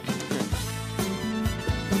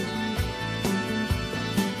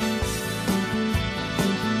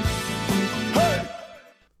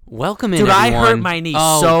Welcome in, Dude, everyone. I hurt my knee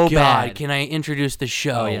so God. bad. Can I introduce the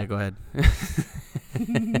show? Oh, yeah, go ahead.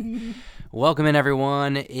 Welcome in,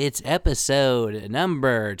 everyone. It's episode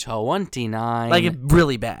number 29. Like, it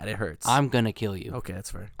really bad. It hurts. I'm going to kill you. Okay,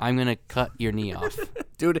 that's fair. I'm going to cut your knee off.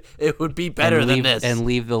 Dude, it would be better than this. And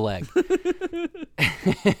leave the leg.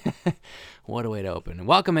 What a way to open.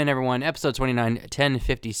 Welcome in, everyone. Episode 29,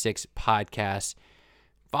 1056 podcast.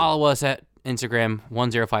 Follow us at Instagram,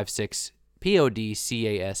 1056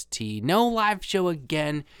 PODCAST. No live show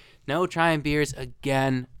again. No trying beers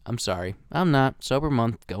again. I'm sorry. I'm not. Sober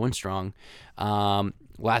month going strong.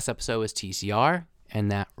 Last episode was TCR,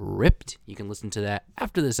 and that ripped. You can listen to that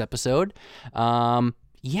after this episode.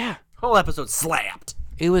 Yeah. Whole episode slapped.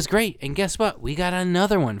 It was great. And guess what? We got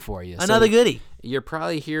another one for you. Another goodie. You're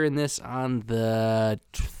probably hearing this on the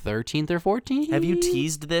 13th or 14th. Have you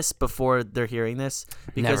teased this before they're hearing this?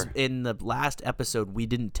 Because Never. in the last episode, we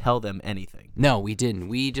didn't tell them anything. No, we didn't.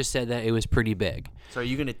 We just said that it was pretty big. So are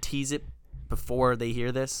you going to tease it before they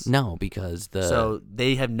hear this? No, because So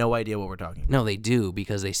they have no idea what we're talking about. No, they do,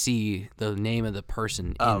 because they see the name of the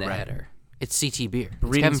person in the right. header. It's CT Beer. It's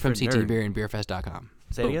Readings Kevin from for CT nerd. Beer and beerfest.com.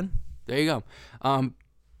 Say it again? There you go.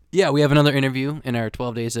 Yeah, we have another interview in our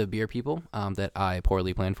 12 Days of Beer People that I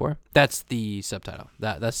poorly planned for. That's the subtitle.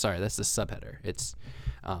 That's the subheader. It's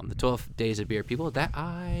the 12 Days of Beer People that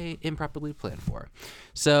I improperly planned for.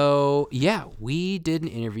 So, yeah, we did an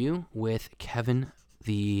interview with Kevin,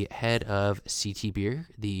 the head of CT Beer,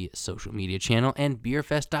 the social media channel, and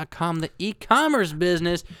beerfest.com, the e-commerce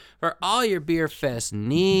business for all your Beerfest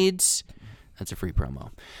needs. That's a free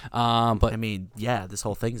promo. But I mean, yeah, this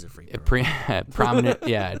whole thing's a free promo. prominent,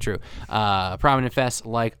 yeah, true. Prominent fests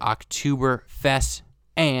like Oktoberfest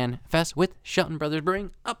and Fest with Shelton Brothers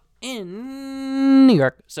Brewing up in New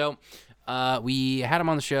York. So we had him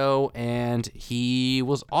on the show, and he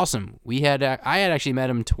was awesome. I had actually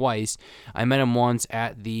met him twice. I met him once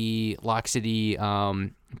at the Lock City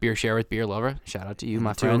Beer Share with Beer Lover. Shout out to you,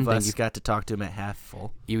 my friend. Two of us got to talk to him at half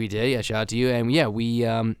full. We did, yeah. Shout out to you. And yeah, we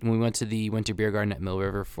when we went to the Winter Beer Garden at Mill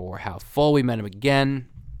River for Half Full, we met him again,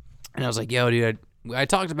 and I was like, "Yo, dude," I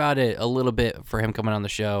talked about it a little bit for him coming on the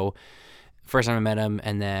show. First time I met him,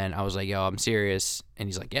 and then I was like, "Yo, I'm serious," and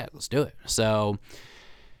he's like, "Yeah, let's do it." So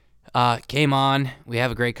came on. We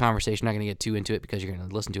have a great conversation. Not gonna get too into it because you're gonna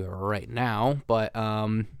listen to it right now, but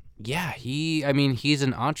yeah, he's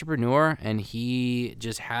an entrepreneur, and he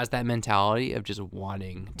just has that mentality of just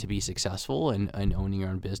wanting to be successful and owning your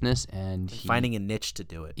own business, and Finding a niche to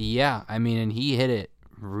do it. Yeah, and he hit it.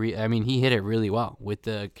 He hit it really well with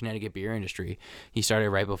the Connecticut beer industry. He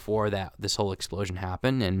started right before this whole explosion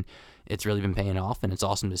happened, and it's really been paying off. And it's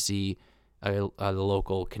awesome to see the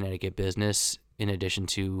local Connecticut business, in addition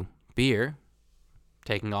to beer,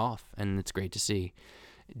 taking off, and it's great to see.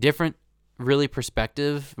 Different. Really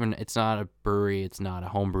perspective. When it's not a brewery, it's not a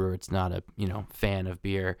home brewer, it's not a fan of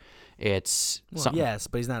beer. It's something. Yes,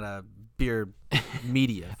 but he's not a beer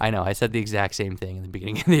media. I know. I said the exact same thing in the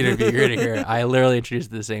beginning of the interview. You're gonna hear it. I literally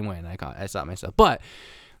introduced it the same way, and I stopped myself. But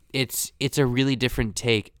it's a really different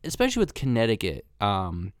take, especially with Connecticut,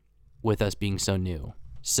 with us being so new.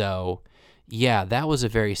 So. Yeah, that was a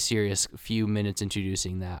very serious few minutes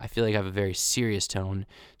introducing that. I feel like I have a very serious tone.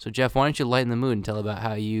 So, Jeff, why don't you lighten the mood and tell about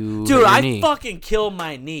how you Dude, hurt your I knee. fucking killed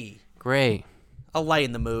my knee. Great. I'll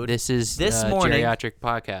lighten the mood. This is This morning, geriatric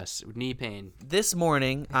podcast. Knee pain. This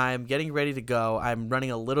morning, I'm getting ready to go. I'm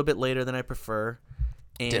running a little bit later than I prefer.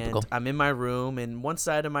 And Typical. I'm in my room, and one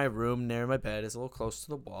side of my room near my bed is a little close to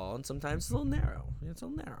the wall, and sometimes it's a little narrow. It's a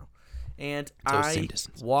little narrow. And I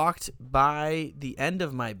walked by the end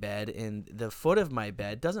of my bed, and the foot of my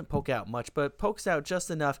bed doesn't poke out much, but pokes out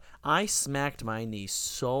just enough. I smacked my knee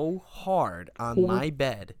so hard on my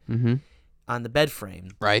bed, on the bed frame,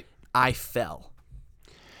 Right. I fell.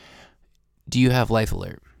 Do you have Life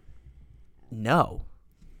Alert? No.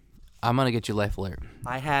 I'm going to get you Life Alert.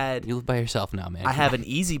 You live by yourself now, man. I have an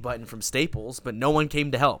easy button from Staples, but no one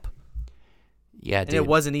came to help. Yeah, And dude. it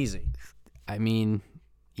wasn't easy.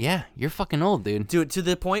 Yeah, you're fucking old, dude. Dude, to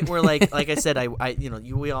the point where, like I said,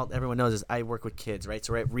 everyone knows this. I work with kids, right?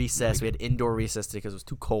 So we're at recess. We had indoor recess today because it was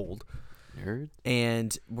too cold. Nerd.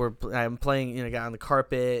 And I'm playing, got on the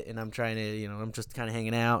carpet, and I'm trying to, I'm just kind of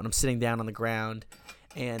hanging out, and I'm sitting down on the ground,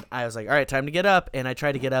 and I was like, all right, time to get up, and I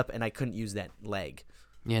tried to get up, and I couldn't use that leg.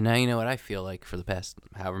 Yeah, now you know what I feel like for the past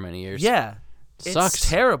however many years. Yeah. Sucks. It's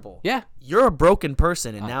terrible. Yeah. You're a broken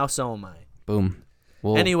person, and now so am I. Boom.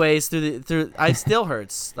 Well, Anyways, it still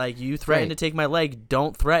hurts. Like, you threatened Right. to take my leg.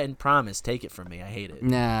 Don't threaten. Promise. Take it from me. I hate it.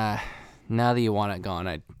 Nah. Now that you want it gone,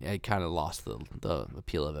 I kind of lost the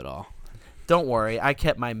appeal of it all. Don't worry. I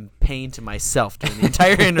kept my pain to myself during the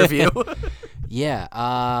entire interview. Yeah.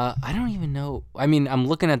 I don't even know. I mean, I'm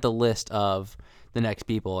looking at the list of the next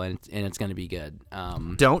people, and it's gonna be good.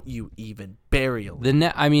 Don't you even bury a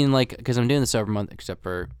list. I mean, like, because I'm doing the sober month, except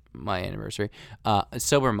for my anniversary.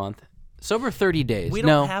 Sober month. Sober 30 days. We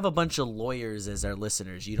don't have a bunch of lawyers as our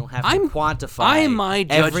listeners. You don't have to quantify. I am my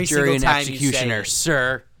every judge, jury, and single time executioner, you say it.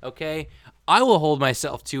 sir. Okay? I will hold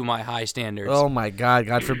myself to my high standards. Oh, my God.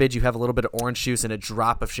 God forbid you have a little bit of orange juice and a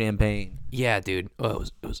drop of champagne. Yeah, dude. Oh,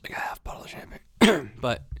 it was like a half bottle of champagne.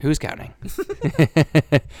 But who's counting? You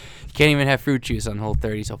can't even have fruit juice on Whole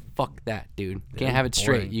 30, so fuck that, dude. Can't have it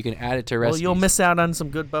straight. boring. You can add it to recipes. Well, you'll miss out on some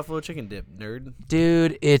good buffalo chicken dip, nerd.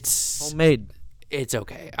 Dude, it's Homemade. It's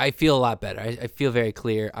okay. I feel a lot better. I feel very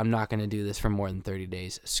clear. I'm not going to do this for more than 30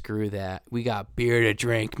 days. Screw that. We got beer to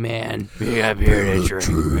drink, man. We got beer to drink,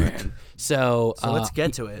 man. So let's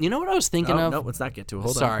get to it. You know what I was thinking of? No, let's not get to it.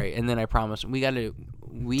 Hold on. Sorry. And then I promise we got to.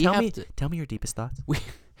 Tell me your deepest thoughts.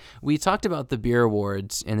 We talked about the beer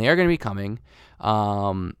awards, and they are going to be coming.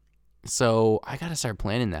 So I got to start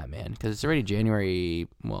planning that, man, because it's already January.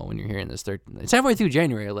 Well, when you're hearing this, it's halfway through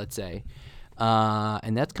January, let's say.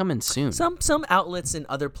 And that's coming soon. Some outlets in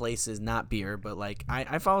other places, not beer, but like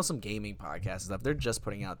I follow some gaming podcasts and stuff. They're just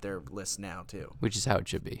putting out their lists now too. Which is how it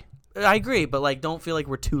should be. I agree, but like don't feel like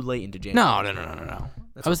we're too late into January. No.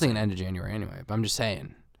 I was thinking end of January anyway, but I'm just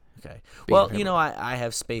saying. Okay. Well, you know, I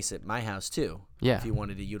have space at my house too. Yeah. If you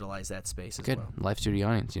wanted to utilize that space as Good. well. Live studio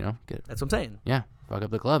audience, you know? Good. That's what I'm saying. Yeah. Fuck up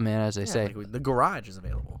the club, man, as they say. Like the garage is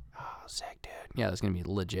available. Oh, sick, dude. Yeah, that's going to be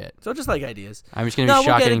legit. So just like ideas. I'm just going to be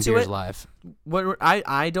shocking beers live.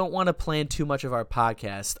 I don't want to plan too much of our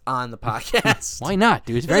podcast on the podcast. Why not,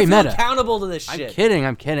 dude? It's very meta. meta. Accountable to this shit.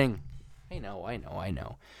 I'm kidding. I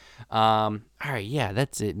know. All right, yeah,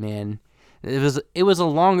 that's it, man. It was a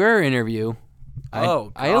longer interview. I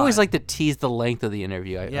always like to tease the length of the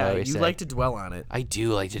interview. You like to dwell on it. I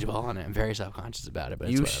do like to dwell on it. I'm very self-conscious about it, but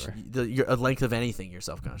it's whatever. You're a length of anything you're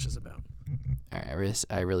self-conscious about. All right,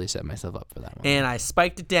 I really set myself up for that one. And I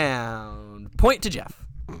spiked it down. Point to Jeff.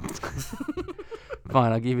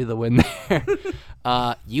 Fine, I'll give you the win there.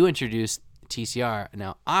 You introduced TCR.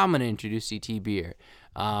 Now I'm going to introduce CT Beer.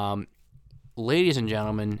 Ladies and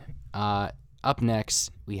gentlemen, up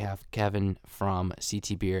next, we have Kevin from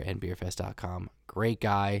CT Beer and BeerFest.com. Great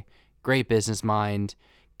guy, great business mind,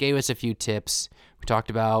 gave us a few tips. We talked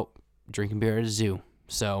about drinking beer at a zoo.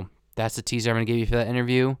 So that's the teaser I'm going to give you for that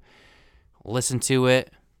interview. Listen to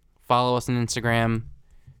it. Follow us on Instagram.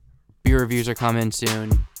 Beer reviews are coming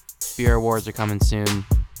soon. Beer awards are coming soon.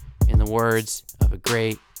 In the words of a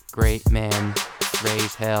great, great man,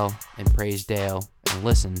 raise hell and praise Dale and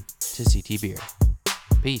listen to CT Beer.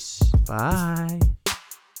 Peace. Bye.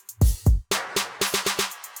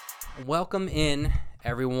 Welcome in,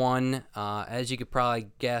 everyone. As you could probably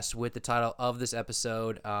guess with the title of this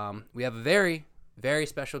episode, we have a very, very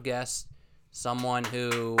special guest. Someone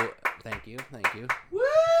who... Thank you. Woo!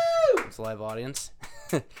 It's a live audience.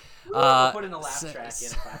 We'll put in a laugh track.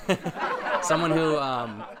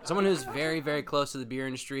 Someone who's very, very close to the beer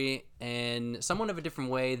industry and someone of a different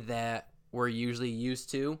way that we're usually used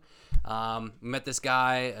to. We met this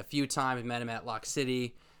guy a few times. We met him at Lock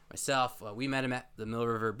City. Myself, we met him at the Mill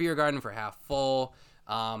River Beer Garden for Half Full.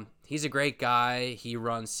 He's a great guy. He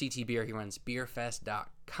runs CT Beer. He runs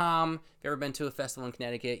BeerFest.com. If you've ever been to a festival in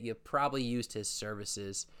Connecticut, you've probably used his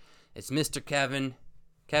services. It's Mr. Kevin.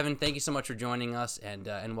 Kevin, thank you so much for joining us, and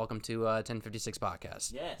welcome to 1056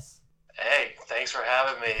 Podcast. Yes. Hey, thanks for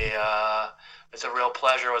having me. It's a real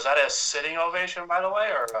pleasure. Was that a sitting ovation, by the way,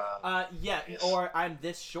 or? Yeah. Yes. Or I'm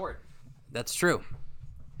this short. That's true.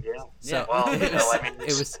 Yeah. So, Well, it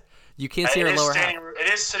was. You can't see our lower half.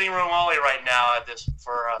 It is sitting room only right now at this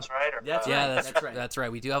for us, right? Or, That's right. That's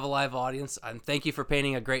right. We do have a live audience, and thank you for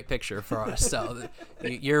painting a great picture for us. So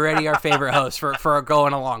you're already our favorite host for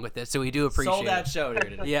going along with this. So we do appreciate Sold out it. show here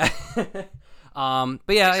today. Yeah.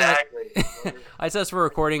 But yeah, exactly. I said we're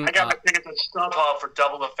recording. I got my tickets at StubHub for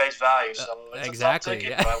double the face value, so it's exactly.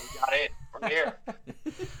 A tough ticket, but we got in. We're here.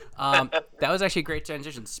 That was actually a great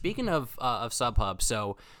transition. Speaking of SubHub,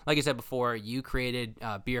 so like I said before, you created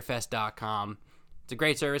BeerFest.com. It's a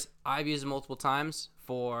great service. I've used it multiple times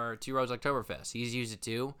for Two Roads Oktoberfest. He's used it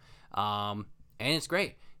too, and it's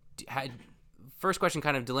great. First question,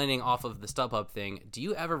 kind of delineating off of the StubHub thing, do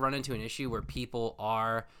you ever run into an issue where people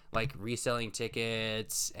are like reselling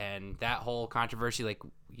tickets and that whole controversy like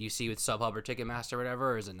you see with SubHub or Ticketmaster or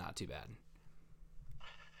whatever, or is it not too bad?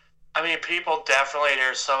 I mean, people definitely,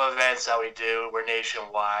 there's some events that we do, we're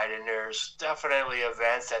nationwide, and there's definitely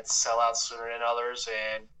events that sell out sooner than others,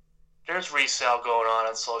 and there's resale going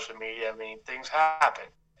on social media. I mean, things happen,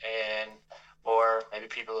 or maybe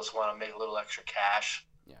people just want to make a little extra cash.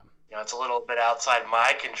 Yeah. it's a little bit outside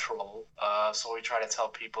my control. So we try to tell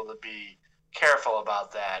people to be careful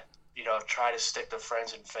about that. Try to stick to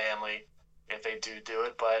friends and family if they do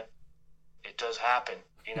it, but it does happen.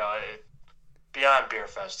 Beyond Beer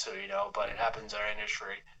Fest too, but it happens in our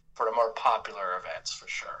industry for the more popular events for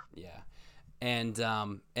sure. Yeah. And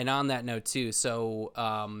on that note too, so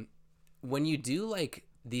when you do like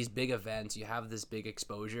these big events, you have this big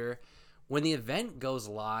exposure. When the event goes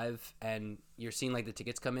live and you're seeing like the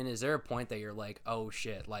tickets come in, is there a point that you're like, oh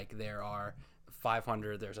shit, like there are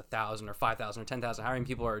 500, there's 1,000 or 5,000 or 10,000, how many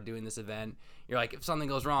people are doing this event? You're like, if something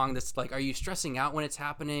goes wrong, this like, are you stressing out when it's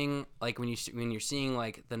happening? Like when you're seeing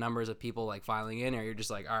like the numbers of people like filing in, or you're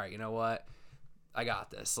just like, all right, you know what? I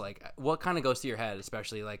got this. Like, what kind of goes to your head,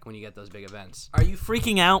 especially like when you get those big events? Are you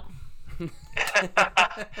freaking out?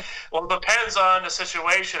 Well, it depends on the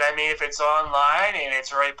situation. I mean, if it's online and it's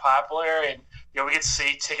very popular, and we get to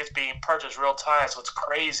see tickets being purchased real time, so it's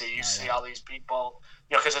crazy. You see all these people,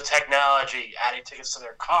 because of technology, adding tickets to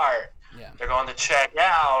their cart. Yeah. They're going to check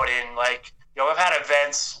out, and like, I've had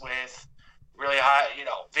events with really high,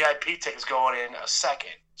 VIP tickets going in a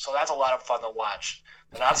second. So that's a lot of fun to watch.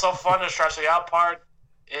 The not so fun, the stressing out part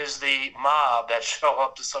is the mob that show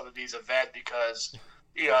up to some of these events because,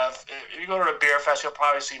 if you go to a beer fest, you'll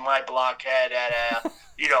probably see my blockhead at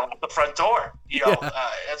the front door.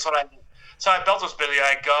 That's what I. So I built this video.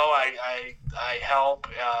 I go, I help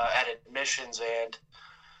at admissions, and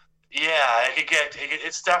yeah,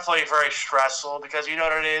 it's definitely very stressful because you know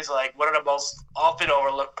what it is. Like one of the most often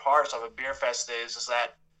overlooked parts of a beer fest is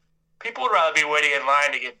that people would rather be waiting in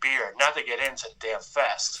line to get beer, not to get into the damn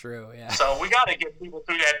fest. True, yeah. So we got to get people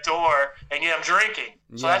through that door and get them drinking.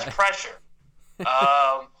 So that's pressure.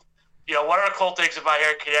 One of the cool things about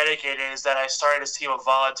here in Connecticut is that I started this team of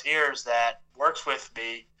volunteers that works with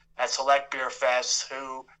me at select beer fests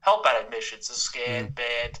who help at admissions, the scan,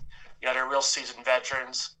 band. They're real seasoned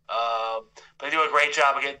veterans. But they do a great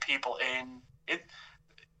job of getting people in.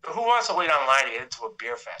 Who wants to wait online to get into a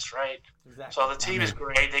beer fest, right? Exactly. So the team is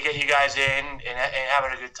great. They get you guys in and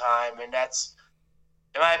having a good time, and that's,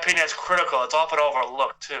 in my opinion, that's critical. It's often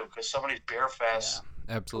overlooked too, because some of these beer fests,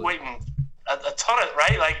 absolutely, waiting a ton of,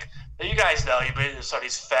 right? Like you guys know, you've been to some of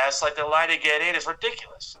these fests. Like the line to get in is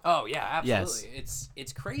ridiculous. Oh yeah, absolutely. Yes.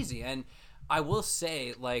 It's crazy, and I will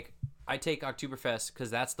say, like, I take Oktoberfest because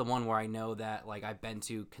that's the one where I know that like I've been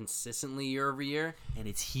to consistently year over year, and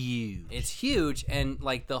it's huge. It's huge, and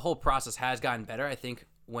like the whole process has gotten better. I think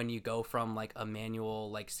when you go from like a manual,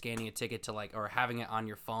 like scanning a ticket to like, or having it on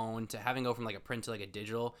your phone to having go from like a print to like a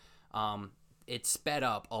digital, it's sped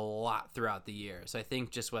up a lot throughout the year. So I think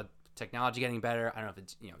just with technology getting better, I don't know if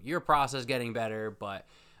it's your process getting better, but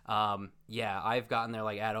I've gotten there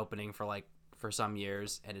like at opening for some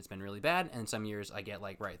years, and it's been really bad, and some years I get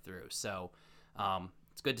like right through. So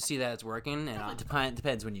it's good to see that it's working. And it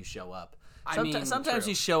depends when you show up. Sometimes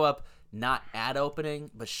you show up not at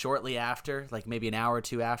opening, but shortly after, like maybe an hour or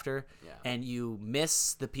two after, and you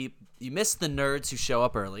miss the nerds who show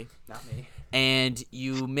up early. Not me. And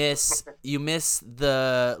you miss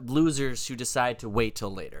the losers who decide to wait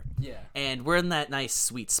till later. Yeah. And we're in that nice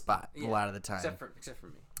sweet spot a lot of the time. Except for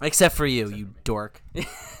me. Except for you, dork. So you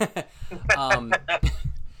found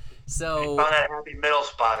that happy middle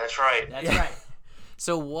spot. That's right. That's right.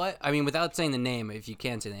 So without saying the name, if you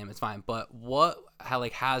can say the name, it's fine. But how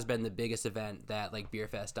has been the biggest event that like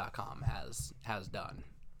beerfest.com has done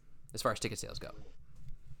as far as ticket sales go?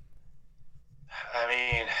 I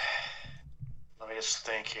mean, let me just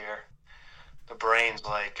think here. The brain's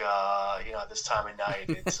like, this time of night,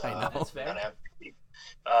 it's I know. That's fair. not empty.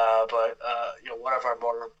 But one of our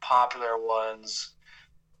more popular ones,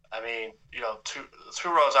 I mean, Two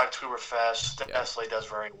Roads Oktoberfest definitely does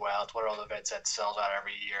very well. It's one of those events that sells out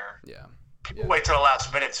every year. Yeah. People wait till the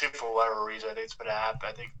last minute too for whatever reason. I think it's been a habit.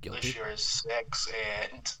 I think Guilty. this year is 6,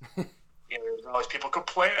 and there's always people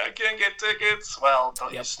complaining I can't get tickets. Well,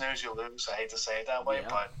 don't you snooze, you lose. I hate to say it that way,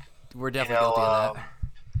 but we're definitely guilty of that.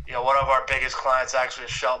 One of our biggest clients actually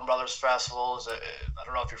is Shelton Brothers Festival. I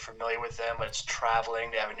don't know if you're familiar with them, but it's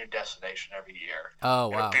traveling. They have a new destination every year. Oh,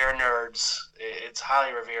 wow. Beer nerds. It's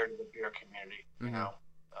highly revered in the beer community,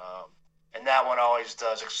 and that one always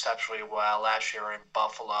does exceptionally well. Last year in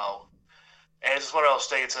Buffalo. And it's one of those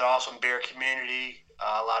things. It's an awesome beer community,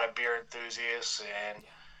 a lot of beer enthusiasts, and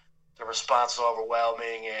the response is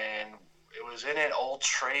overwhelming. And it was in an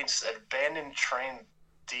abandoned train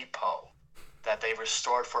depot that they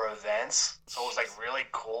restored for events. So it was like really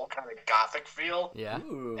cool, kind of gothic feel. Yeah.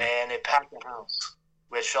 Ooh. And it packed the house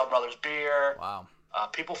with Shelton Brothers beer. Wow.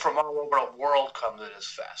 People from all over the world come to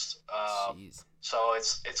this fest. Jeez. So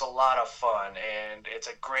it's a lot of fun, and it's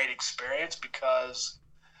a great experience because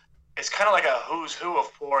it's kind of like a who's who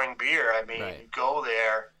of pouring beer. I mean, Right. you go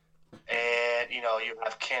there, and you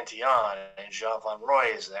have Cantillon and Jean Van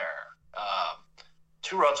Roy is there.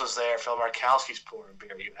 Two Roads was there. Phil Markowski's pouring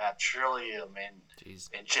beer. You have Trillium and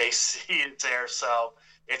JC is there. So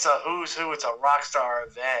it's a who's who. It's a rock star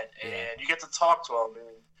event, and you get to talk to them.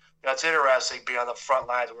 And it's interesting being on the front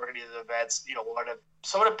lines, working these events.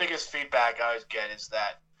 Some of the biggest feedback I always get is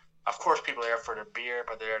that, of course, people are there for the beer,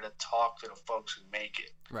 but they're there to talk to the folks who make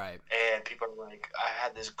it. Right. And people are like, I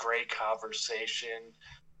had this great conversation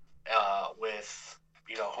with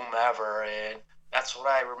whomever, and that's what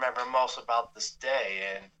I remember most about this day.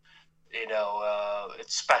 And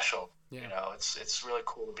it's special. Yeah. It's really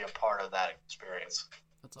cool to be a part of that experience.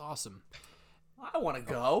 That's awesome. I want to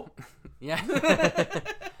go. Yeah.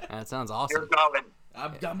 That sounds awesome. You're going.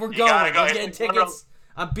 We're going. Go. We're getting tickets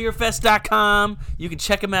on beerfest.com. You can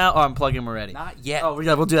check them out. Oh, I'm plugging them already. Not yet. Oh,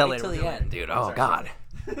 we'll do that later. Till the end, dude. Oh, God.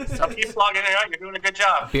 So keep plugging it out. You're doing a good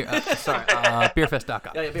job.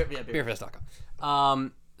 Beerfest.com. Yeah, beer.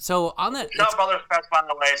 Beerfest.com. So on that, Shot Brothers Fest, by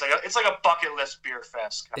the way, it's like a bucket list beer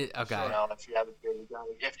fest. Okay. If you have a beer,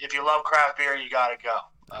 if you love craft beer, you gotta go.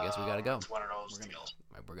 I guess we gotta go. It's one of those deals.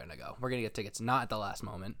 We're gonna go. We're gonna get tickets, not at the last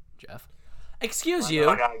moment, Jeff. Excuse you.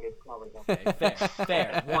 I gotta get covered. Okay,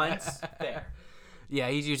 fair. Once, fair. Yeah,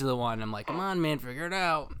 he's usually the one. I'm like, come on, man, figure it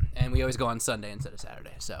out. And we always go on Sunday instead of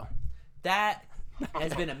Saturday. So that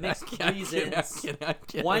has been a mixed reasons. I'm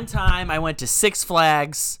kidding. One time I went to Six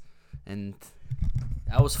Flags, and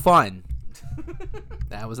that was fun.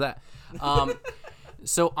 That was that.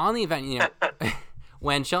 So on the event,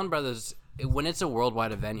 when Sheldon Brothers, when it's a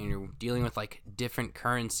worldwide event and you're dealing with like different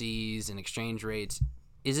currencies and exchange rates,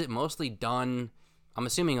 is it mostly done, I'm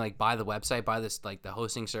assuming, like by the website, by this like the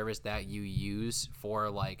hosting service that you use for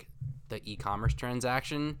like the e-commerce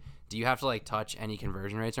transaction? Do you have to like touch any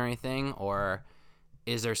conversion rates or anything, or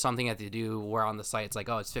is there something that they do where on the site it's like,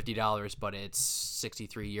 oh, it's $50 but it's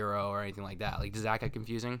 €63 or anything like that? Like, does that get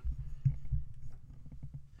confusing?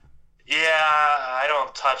 Yeah, I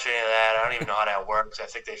don't touch any of that. I don't even know how that works. I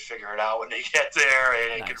think they figure it out when they get there,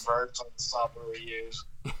 and it converts on the software we use.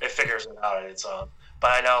 It figures it out on its own.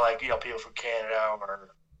 But I know, people from Canada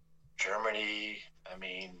or Germany, I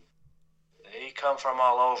mean, they come from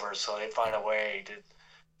all over, so they find a way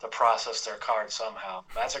to process their card somehow.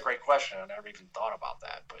 That's a great question. I never even thought about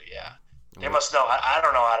that. But, yeah, they must know. I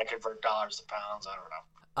don't know how to convert dollars to pounds. I don't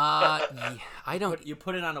know. I don't. You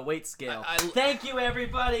put it on a weight scale. Thank you,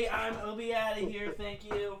 everybody. We'll be out of here. Thank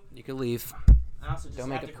you. You can leave. I also just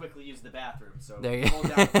have to quickly use the bathroom, so there you hold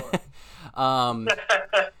down for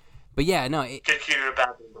it. But yeah, no. Get you to the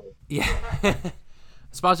bathroom. Yeah.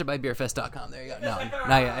 Sponsored by beerfest.com. There you go. No,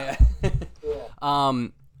 yeah.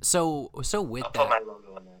 So with I'll that. put my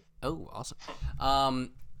logo in there. Oh, awesome.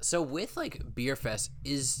 So with like Beerfest,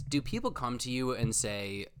 do people come to you and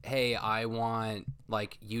say, "Hey, I want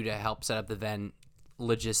like you to help set up the event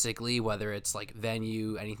logistically, whether it's like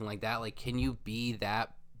venue, anything like that?" Like, can you be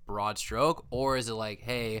that broad stroke, or is it like,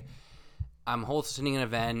 "Hey, I'm hosting an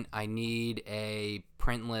event. I need a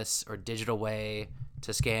printless or digital way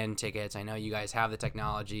to scan tickets. I know you guys have the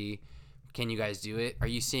technology. Can you guys do it?" Are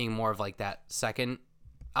you seeing more of like that second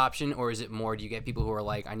option, or is it more, do you get people who are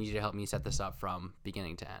like, "I need you to help me set this up from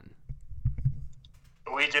beginning to end"?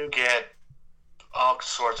 We do get all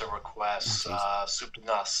sorts of requests, soup to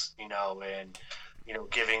nuts, and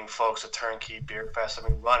giving folks a turnkey beer fest. I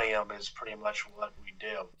mean, running them is pretty much what we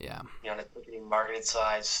do. Yeah. The ticketing, marketing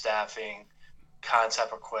side, staffing,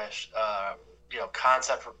 concept request,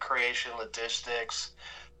 concept for creation, logistics.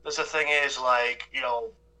 Because the thing is,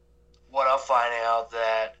 what I'm finding out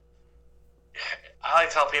that I like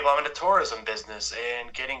to tell people I'm in the tourism business,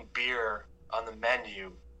 and getting beer on the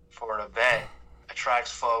menu for an event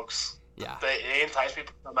attracts folks. Yeah. They entice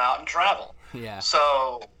people to come out and travel. Yeah.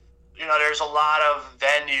 So, there's a lot of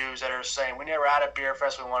venues that are saying, "We never had a beer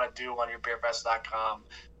fest. We want to do one. Your beerfest.com.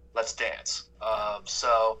 Let's dance."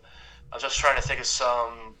 So I was just trying to think of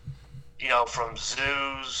some, from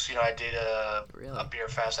zoos. I did a beer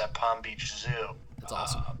fest at Palm Beach Zoo. That's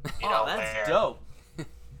awesome. That's dope.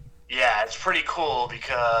 Yeah, it's pretty cool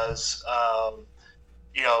because,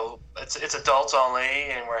 it's adults only,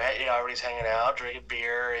 and we're everybody's hanging out, drinking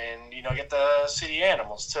beer, and get to see the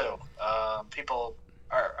animals too. People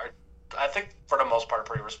are, I think, for the most part,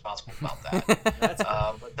 pretty responsible about that.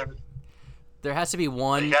 But there has to be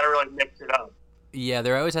one. You got to really mix it up. Yeah,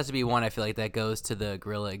 there always has to be one, I feel like, that goes to the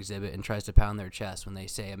gorilla exhibit and tries to pound their chest when they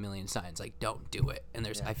say a million signs, like, don't do it. And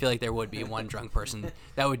I feel like there would be one drunk person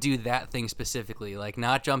that would do that thing specifically, like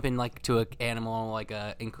not jump in like to an animal, like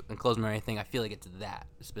a enclosement or anything. I feel like it's that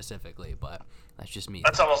specifically, but that's just me.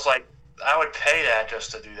 That's almost like I would pay that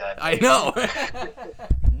just to do that. I know.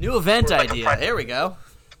 New event idea. Here we go.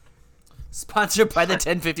 Sponsored by the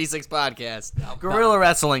 1056 podcast. Gorilla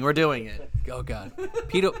Wrestling. We're doing it. Oh, God.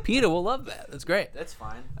 PETA will love that. That's great. That's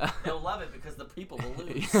fine. They'll love it because the people will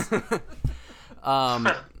lose.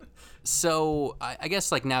 So I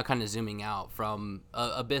guess like now kind of zooming out from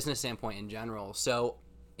a business standpoint in general. So,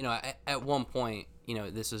 you know, at one point, you know,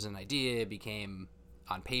 this was an idea. It became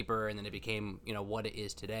on paper, and then it became, you know, what it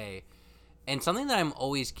is today. And something that I'm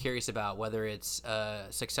always curious about, whether it's a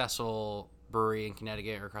successful brewery in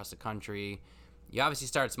Connecticut or across the country, you obviously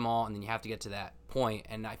start small and then you have to get to that point.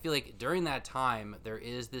 And I feel like during that time, there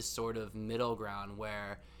is this sort of middle ground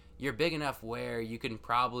where you're big enough where you can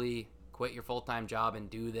probably quit your full-time job and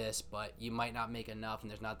do this, but you might not make enough,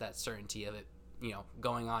 and there's not that certainty of it, you know,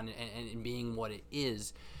 going on and being what it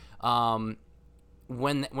is.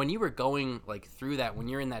 When you were going like through that, when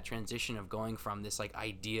you're in that transition of going from this like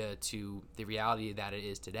idea to the reality that it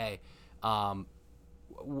is today,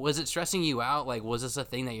 was it stressing you out? Like, was this a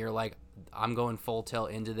thing that you're like, I'm going full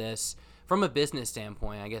tilt into this from a business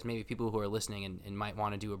standpoint? I guess maybe people who are listening and might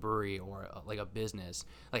want to do a brewery or like a business.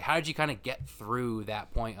 Like, how did you kind of get through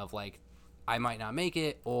that point of like, I might not make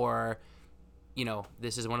it, or, you know,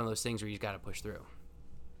 this is one of those things where you've got to push through?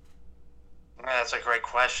 That's a great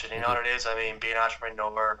question. You know what it is? I mean, being an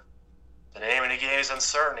entrepreneur, the name of the game is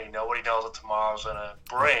uncertainty. Nobody knows what tomorrow's going to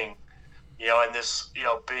bring. You know, and this, you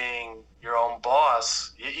know, being your own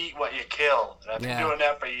boss, you eat what you kill. And I've been doing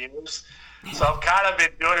that for years. So I've kind of been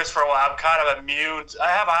doing this for a while. I'm kind of immune. I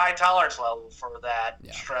have a high tolerance level for that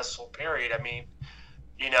stressful period. I mean,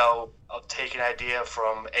 you know, I'll take an idea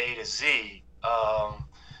from A to Z.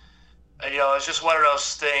 You know, it's just one of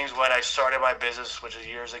those things. When I started my business, which is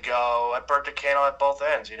years ago, I burnt the candle at both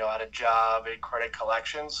ends. You know, I had a job in credit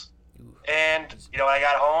collections. And, you know, when I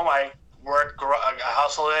got home, I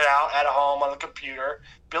hustled it out at home on the computer,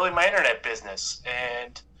 building my internet business.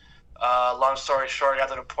 And long story short, I got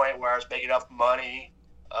to the point where I was making enough money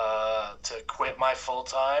to quit my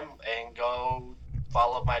full-time and go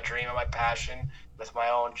follow my dream and my passion with my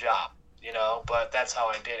own job, you know. But that's how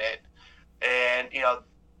I did it. And, you know,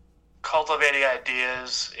 cultivating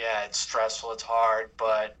ideas, yeah, it's stressful, it's hard,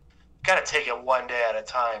 but you got to take it one day at a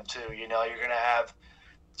time, too. You know, you're going to have,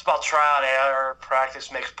 it's about trial and error.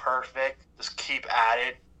 Practice makes perfect. Just keep at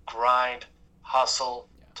it, grind, hustle,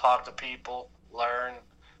 talk to people, learn,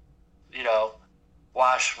 you know,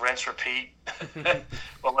 wash, rinse, repeat. But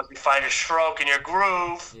once you find your stroke and your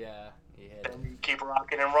groove, then you keep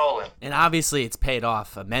rocking and rolling. And obviously it's paid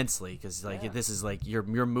off immensely, because like this is like you're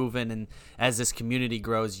moving, and as this community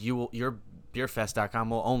grows, your beerfest.com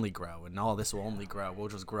will only grow, and all this will only grow. We'll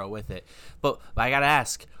just grow with it. But I gotta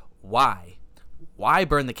ask, why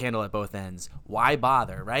burn the candle at both ends? Why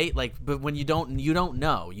bother, right? Like, but when you don't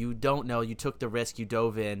know, you took the risk, you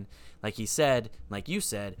dove in, like you said,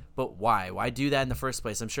 but why do that in the first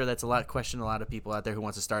place? I'm sure that's a question a lot of people out there who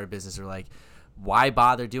wants to start a business are like, why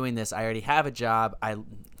bother doing this? I already have a job.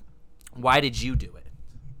 Why did you do it?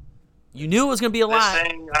 You knew it was going to be a lot. This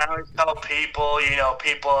thing I always tell people, you know,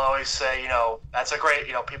 people always say, you know, that's a great,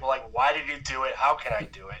 you know, people are like, why did you do it? How can I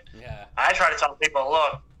do it? Yeah. I try to tell people,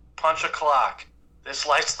 look, punch a clock. This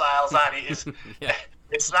lifestyle's not easy.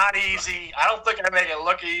 It's not easy. I don't think I make it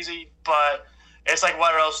look easy, but it's like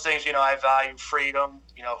one of those things, you know, I value freedom,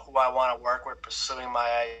 you know, who I want to work with, pursuing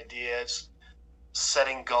my ideas,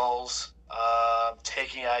 setting goals,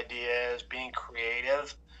 taking ideas, being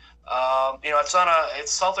creative. You know,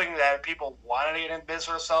 it's something that people want to get in business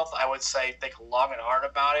for themselves. I would say think long and hard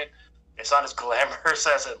about it. It's not as glamorous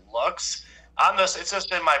as it looks. It's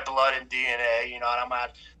just in my blood and DNA, you know, and I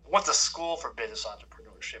went to school for business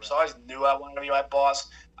entrepreneurship, so I always knew I wanted to be my boss.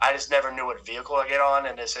 I just never knew what vehicle to get on,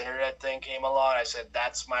 and this internet thing came along. I said,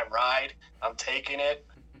 that's my ride. I'm taking it.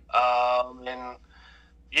 And,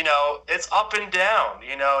 you know, it's up and down.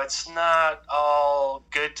 You know, it's not all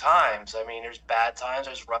good times. I mean, there's bad times,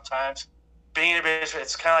 there's rough times. Being in a business,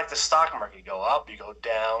 it's kind of like the stock market. You go up, you go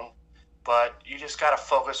down, but you just got to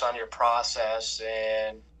focus on your process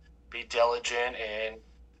and be diligent, and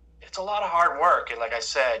it's a lot of hard work. And like I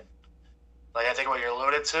said, like I think what you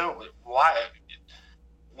alluded to,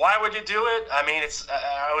 why would you do it? I mean,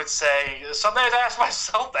 I would say sometimes I ask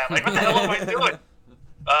myself that, like, what the hell am I doing?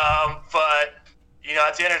 But you know,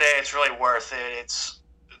 at the end of the day, it's really worth it.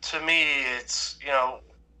 To me, you know,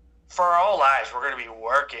 for our whole lives, we're going to be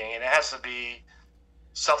working, and it has to be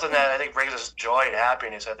something that I think brings us joy and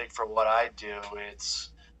happiness. I think for what I do, it's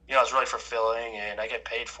it's really fulfilling, and I get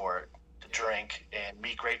paid for it to drink and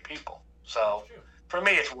meet great people. So for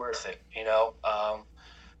me, it's worth it.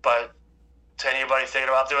 But to anybody thinking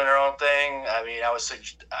about doing their own thing, I mean, I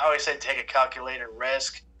always say take a calculated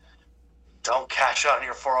risk. Don't cash out on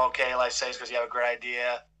your 401k life savings because you have a great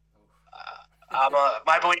idea.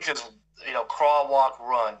 My belief is, crawl, walk,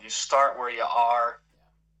 run. You start where you are,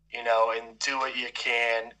 and do what you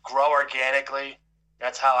can. Grow organically.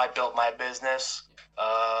 That's how I built my business.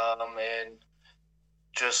 And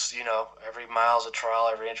just, every mile's a trial,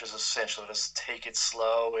 every inch is a cinch. So just take it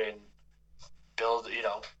slow and build,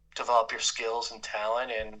 develop your skills and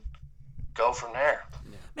talent and go from there.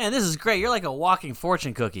 Man, this is great. You're like a walking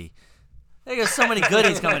fortune cookie. There's so many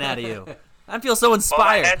goodies coming out of you. I feel so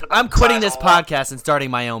inspired. I'm quitting this podcast and starting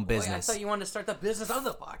my own business. I thought you wanted to start the business of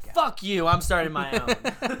the podcast. Fuck you. I'm starting my own.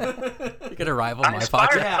 You're going to rival my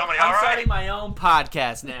podcast? Yeah, I'm starting my own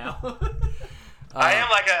podcast now. I am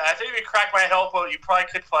I think if you crack my head open, you probably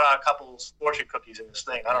could put out a couple fortune cookies in this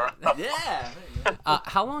thing. I don't know. Yeah.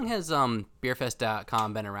 How long has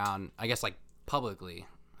beerfest.com been around, I guess, publicly?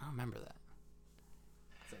 I don't remember that.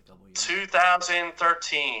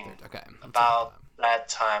 2013. Okay. About that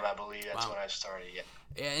time, I believe. That's when I started. Yeah.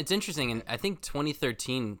 It's interesting, and I think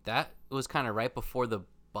 2013, that was kind of right before the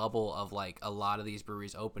bubble of a lot of these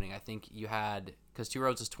breweries opening. I think you had, because Two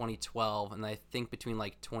Roads was 2012, and I think between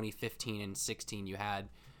 2015 and 16, you had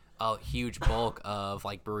a huge bulk of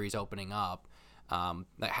breweries opening up.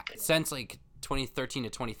 Since 2013 to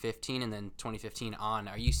 2015, and then 2015 on,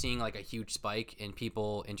 are you seeing a huge spike in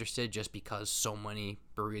people interested just because so many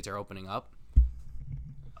breweries are opening up?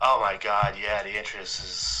 Oh my God, yeah, the interest is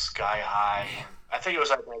sky high. I think it was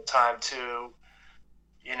at that time too,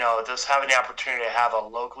 just having the opportunity to have a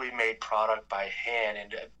locally made product by hand,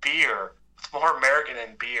 and beer, it's more American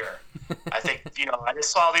than beer. I think, I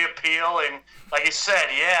just saw the appeal, and like you said,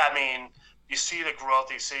 yeah, I mean, you see the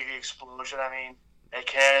growth, you see the explosion. I mean, in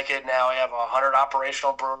Connecticut now we have 100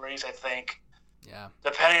 operational breweries, I think. Yeah.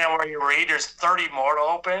 Depending on where you read, there's 30 more to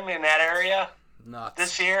open in that area. Nuts.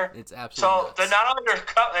 This year. It's absolutely nuts. So not only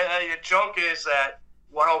your joke is that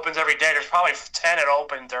one opens every day. There's probably 10 that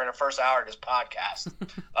open during the first hour of this podcast.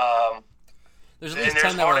 There's at least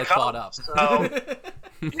 10 that were caught up. So,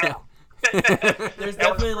 yeah. There's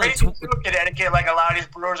definitely crazy too, Connecticut. A lot of these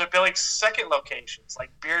brewers are building second locations.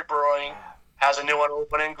 Beard Brewing has a new one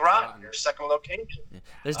open in Groton, their second location.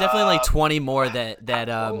 There's definitely 20 more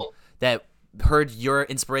that heard your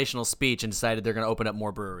inspirational speech and decided they're going to open up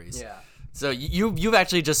more breweries. Yeah. So you've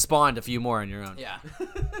actually just spawned a few more on your own. Yeah.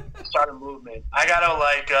 Start a movement. I gotta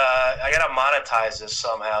monetize this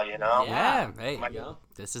somehow, Yeah. Hey,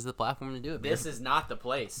 this is the platform to do it. This is not the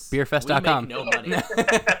place. Beerfest.com. We make no money.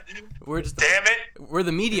 We're just damn it. We're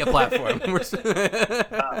the media platform.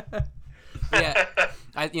 Yeah.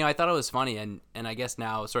 I thought it was funny, and I guess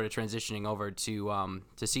now sort of transitioning over to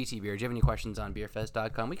CT Beer. Do you have any questions on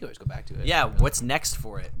beerfest.com? We can always go back to it. Yeah, what's next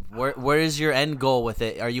for it? Where is your end goal with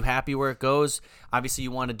it? Are you happy where it goes? Obviously,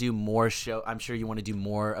 you want to do more show. I'm sure you want to do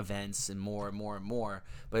more events and more and more and more.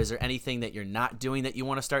 But is there anything that you're not doing that you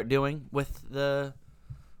want to start doing with the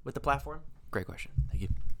platform? Great question. Thank you.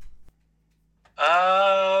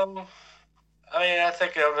 I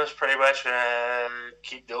think I'm just pretty much gonna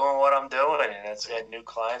keep doing what I'm doing, and that's add new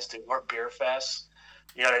clients, do more beer fests.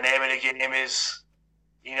 The name of the game is,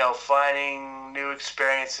 finding new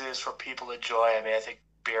experiences for people to enjoy. I think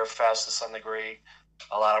beer fest to some degree,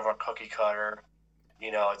 a lot of our cookie cutter.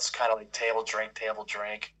 It's kind of like table drink.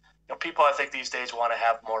 People I think these days want to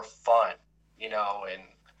have more fun, and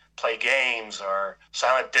play games or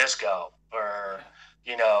silent disco or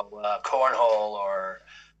cornhole or.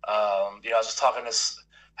 I was just talking to.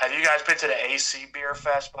 Have you guys been to the AC Beer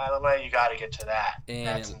Fest? By the way, you got to get to that.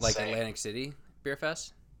 And Atlantic City Beer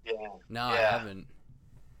Fest. Yeah. No, I haven't.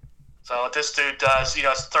 So what this dude does,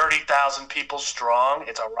 it's 30,000 people strong.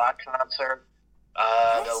 It's a rock concert.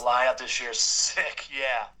 The lineup this year is sick.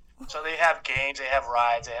 Yeah. So they have games, they have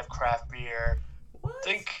rides, they have craft beer. What? I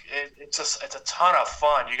think it's a ton of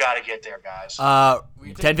fun. You got to get there, guys.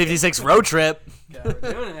 1056 road trip. Yeah,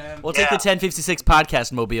 we're doing it. We'll take the 1056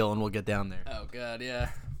 podcast mobile and we'll get down there. Oh God, yeah.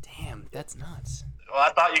 Damn, that's nuts. Well,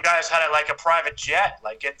 I thought you guys had it like a private jet.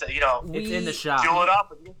 Get the, it's in the shop. Fuel it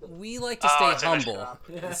up. We like to stay humble,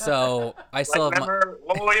 so I still have. Remember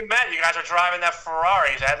when we met? You guys are driving that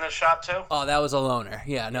Ferrari. Is that in the shop too? Oh, that was a loaner.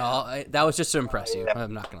 Yeah, no, that was just to impress you.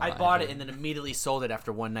 I'm not gonna lie. I bought it and then immediately sold it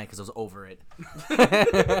after one night because I was over it.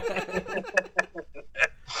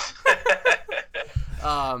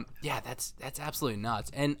 Yeah, that's absolutely nuts.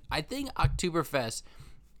 And I think Oktoberfest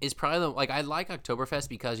is probably the, like, I like Oktoberfest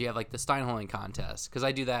because you have like the Steinholing contest, because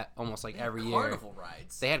I do that almost like every year. Carnival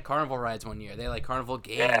rides. They had carnival rides one year. They had like carnival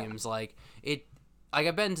games. Like it, like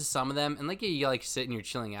I've been to some of them, and like you like sit and you're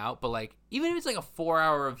chilling out, but like even if it's like a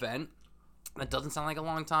 4-hour event, that doesn't sound like a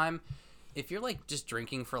long time. If you're like just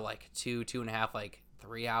drinking for like 2.5, like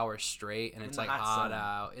 3 hours straight, and it's like hot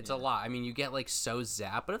out, it's a lot. I mean, you get like so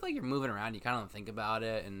zapped, but if like you're moving around, you kind of don't think about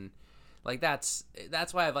it, and like that's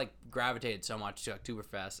why I've like gravitated so much to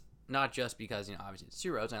Oktoberfest. Not just because, you know, obviously it's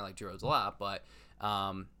Two Roads and I like Two Roads a lot, but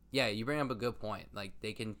yeah, you bring up a good point. Like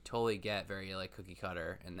they can totally get very like cookie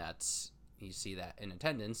cutter, and that's, you see that in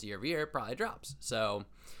attendance year over year, it probably drops. So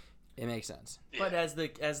it makes sense. Yeah. But as the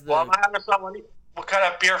well, what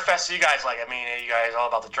kind of beer fest do you guys like? I mean, are you guys all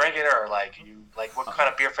about the drinking, or like what kind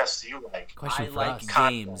of beer fest do you like? I like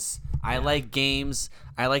games. I like games.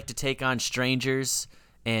 I like to take on strangers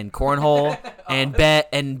and cornhole and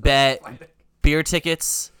bet beer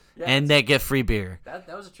tickets. Yeah, and they get free beer. That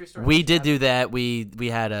was a true story. We did do that. We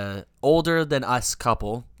had a older than us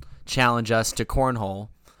couple challenge us to cornhole,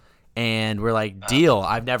 and we're like, deal.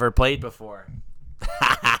 I've never played before.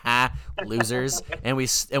 Losers. And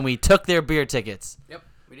we took their beer tickets. Yep,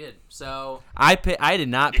 we did. So I did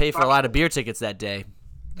not pay for a lot of beer tickets that day.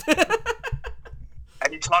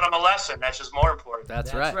 And you taught them a lesson. That's just more important.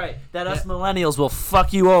 That's right. That us millennials will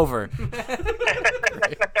fuck you over.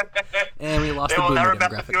 And we lost they the will never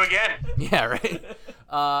demographic. mess with you again. Yeah, right.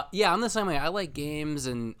 Yeah, I'm the same way. I like games,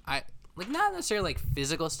 and I like not necessarily like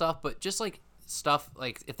physical stuff, but just like stuff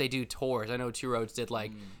like if they do tours. I know Two Roads did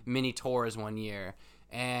like mini tours one year,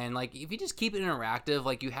 and like if you just keep it interactive,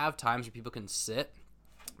 like you have times where people can sit.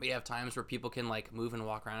 We have times where people can like move and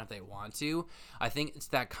walk around if they want to. I think it's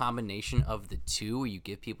that combination of the two where you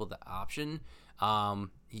give people the option.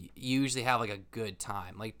 You usually have like a good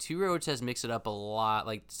time. Like Two Roads has mixed it up a lot.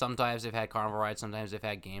 Like sometimes they've had carnival rides, sometimes they've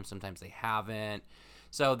had games, sometimes they haven't.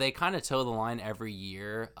 So they kind of toe the line every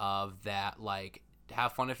year of that, like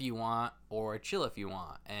have fun if you want or chill if you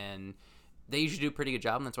want. And they usually do a pretty good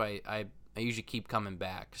job, and that's why I usually keep coming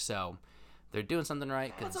back. So they're doing something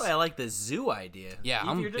right. That's why I like the zoo idea. Yeah,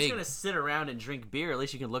 if you're just gonna sit around and drink beer, at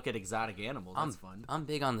least you can look at exotic animals. That's fun. I'm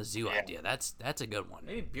big on the zoo idea. That's a good one.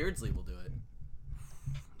 Maybe Beardsley will do it.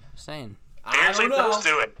 Just saying. Beardsley does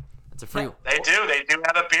do it. It's a free. They do. They do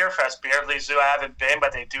have a beer fest. Beardsley Zoo. I haven't been,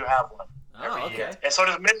 but they do have one every year. And so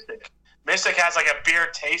does Mystic. Mystic has like a beer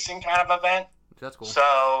tasting kind of event. That's cool.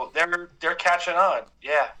 So they're catching on.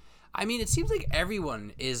 Yeah. I mean, it seems like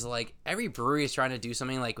everyone is like, every brewery is trying to do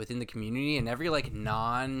something like within the community, and every like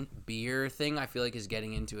non-beer thing I feel like is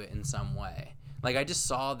getting into it in some way. Like I just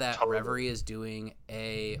saw that Reverie is doing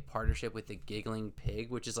a partnership with the Giggling Pig,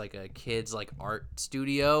 which is like a kids like art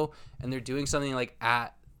studio, and they're doing something like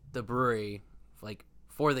at the brewery, like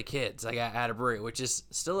for the kids, like at a brewery, which is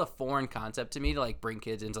still a foreign concept to me to like bring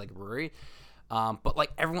kids into like a brewery. But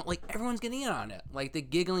like everyone's getting in on it. Like the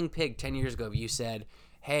Giggling Pig 10 years ago, you said,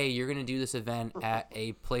 hey, you're going to do this event at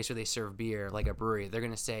a place where they serve beer, like a brewery. They're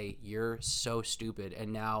going to say, you're so stupid.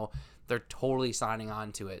 And now they're totally signing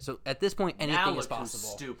on to it. So at this point, anything is possible.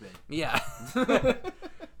 Stupid. Yeah. I mean,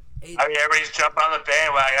 everybody's jumping on the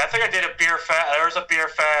bandwagon. I think I did a beer fest. There was a beer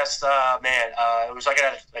fest. It was like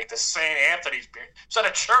at like the St. Anthony's beer. It was at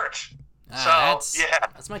a church.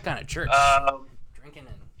 That's my kind of church. Drinking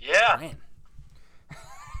and praying.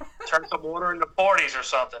 Turn some water into 40s or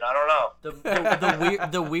something. I don't know.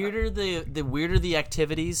 The weirder the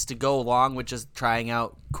activities to go along with just trying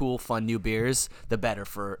out cool, fun new beers, the better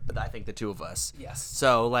for I think the two of us. Yes.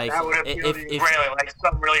 So like, that would appeal to you greatly, like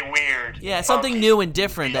something really weird. Yeah, something new and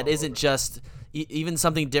different that isn't just even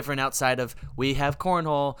something different outside of we have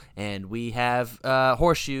cornhole and we have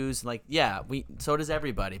horseshoes. Like so does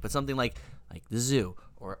everybody. But something like the zoo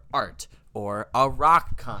or art or a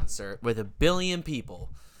rock concert with 1 billion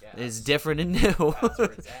people. Is different and new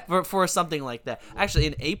for something like that. Actually,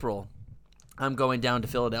 in April, I'm going down to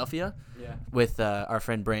Philadelphia with our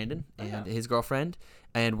friend Brandon and his girlfriend,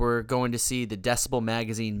 and we're going to see the Decibel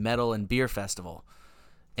Magazine Metal and Beer Festival.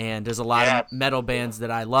 And there's a lot of metal bands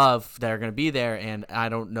that I love that are going to be there, and I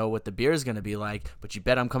don't know what the beer is going to be like, but you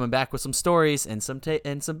bet I'm coming back with some stories and some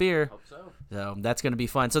beer. Hope so. So that's going to be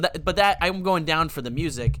fun. So I'm going down for the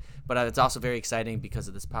music, but it's also very exciting because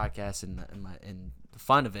of this podcast and the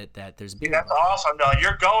fun of it that there's beer. That's awesome. No,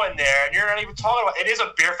 you're going there, and you're not even talking about it. It is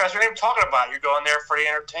a beer fest. You're not even talking about it. You're going there for the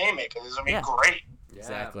entertainment because it's going to be great. Yeah.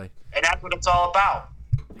 Exactly. And that's what it's all about.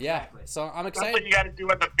 Yeah. So I'm excited. That's what you got to do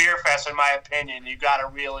at the beer fest, in my opinion. You got to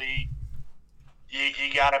really,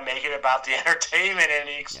 you got to make it about the entertainment and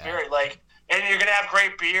the experience. Yeah. Like, and you're gonna have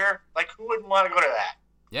great beer. Like, who wouldn't want to go to that?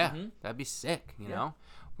 Yeah, that'd be sick. You know.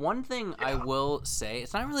 One thing I will say,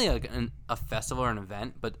 it's not really a festival or an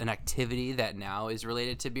event, but an activity that now is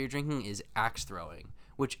related to beer drinking is axe throwing,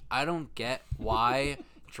 which I don't get why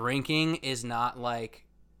drinking is not like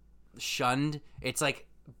shunned. It's like,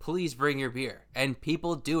 please bring your beer, and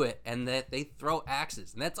people do it, and that they throw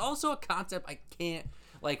axes, and that's also a concept I can't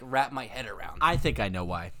like wrap my head around. I think I know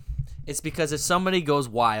why. It's because if somebody goes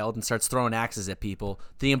wild and starts throwing axes at people,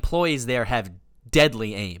 the employees there have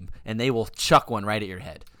deadly aim, and they will chuck one right at your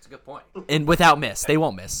head. That's a good point. And without miss. They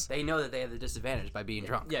won't miss. They know that they have the disadvantage by being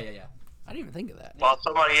drunk. Yeah. I didn't even think of that. Well,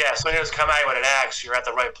 somebody who's come at you with an axe, you're at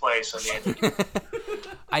the right place.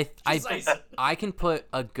 I can put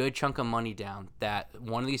a good chunk of money down that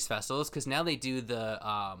one of these festivals, because now they do the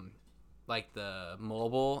like the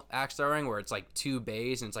mobile axe throwing where it's like 2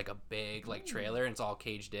 bays and it's like a big like trailer and it's all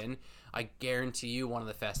caged in. I guarantee you one of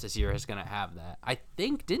the fests this year is gonna have that. I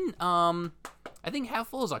think Half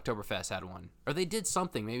Full's Oktoberfest had one, or they did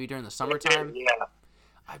something maybe during the summertime. Yeah,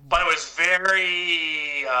 but it was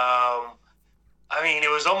very. It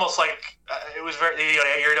was almost like it was very.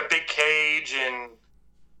 You're in a big cage and.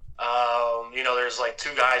 There's like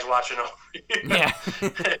 2 guys watching over you. Yeah.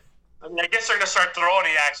 I guess they're gonna start throwing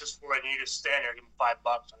the axes for it, and you just stand there, give them $5.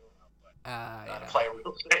 I don't know, but play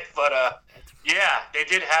real safe. But they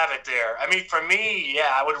did have it there. I mean, for me,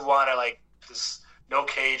 I would want to like just no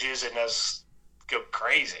cages and just go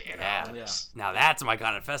crazy. Yeah. Now that's my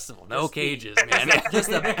kind of festival. No cages, man. Just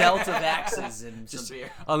a belt of axes and some beer.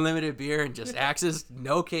 Unlimited beer and just axes.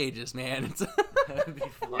 No cages, man. That'd be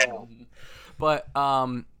fun. Yeah. But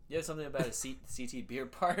you have something about a CT beer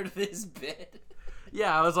part of this bit?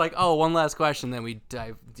 Yeah, I was like, oh, one last question. Then we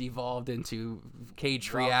devolved into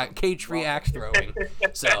cage-free axe throwing.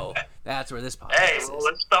 So that's where this podcast is.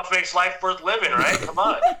 This stuff makes life worth living, right? Come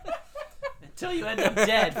on. Until you end up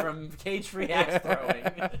dead from cage-free axe throwing.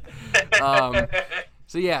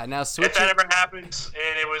 So yeah, now switching. If that ever happens,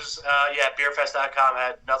 and it was, beerfest.com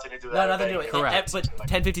had nothing to do with that. No, nothing to do with it. Correct. But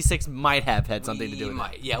 1056 might have had something to do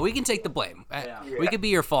with it. Yeah, we can take the blame. Yeah. We could be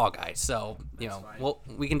your fall guy. So,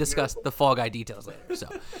 we can discuss the fall guy details later. So,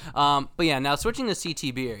 but yeah, now switching to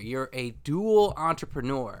CT Beer, you're a dual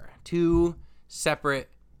entrepreneur, 2 separate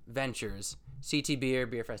ventures, CT Beer,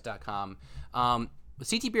 beerfest.com.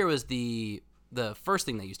 CT Beer was the first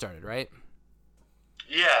thing that you started, right?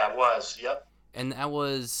 Yeah, it was. Yep. And that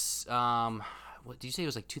was, what did you say? It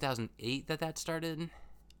was like 2008 that started?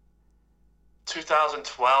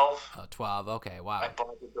 2012. Oh, 12. Okay, wow. I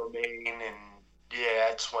bought the domain, and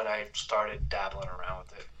that's when I started dabbling around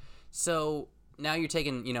with it. So now you're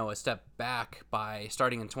taking, a step back by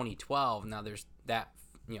starting in 2012. Now there's that,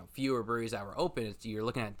 fewer breweries that were open. You're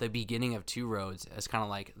looking at the beginning of Two Roads as kind of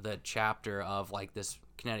like the chapter of like this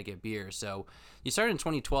Connecticut beer. So you started in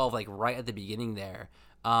 2012, like right at the beginning there.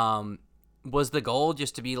 Was the goal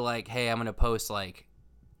just to be like, hey, I'm going to post like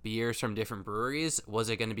beers from different breweries? Was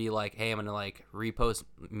it going to be like, hey, I'm going to like repost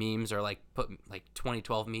memes or like put like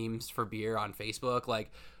 2012 memes for beer on Facebook? Like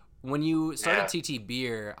when you started CT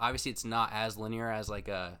Beer, obviously it's not as linear as like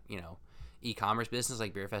a, e-commerce business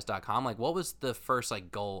like beerfest.com. Like what was the first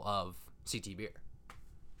like goal of CT Beer?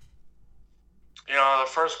 The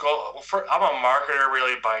first goal, I'm a marketer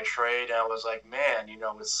really by trade. And I was like, man,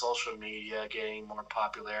 with social media getting more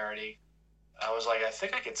popularity, I was like, I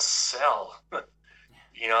think I could sell, the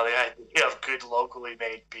idea of good locally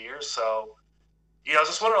made beer. So, it's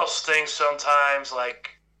just one of those things sometimes,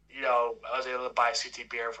 like, I was able to buy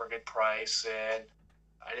CT Beer for a good price, and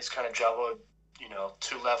I just kind of juggled,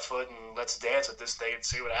 2 left foot and let's dance at this thing and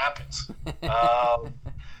see what happens. I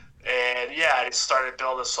just started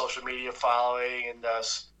building a social media following and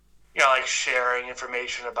like sharing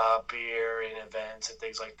information about beer and events and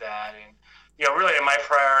things like that. And, really my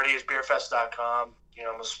priority is beerfest.com.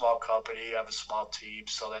 I'm a small company. I have a small team,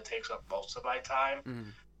 so that takes up most of my time.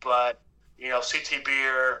 Mm. But, CT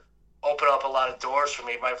Beer opened up a lot of doors for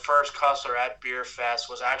me. My first customer at Beerfest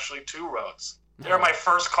was actually Two Roads. They were my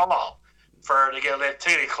first call to get a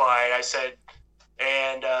ticketing client. I said,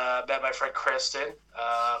 and met my friend Kristen,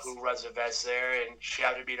 who runs events there, and she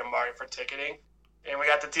happened to be in the market for ticketing, and we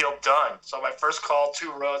got the deal done. So my first call,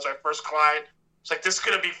 Two Roads, my first client, it's like, this is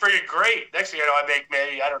going to be freaking great. Next thing you know, I make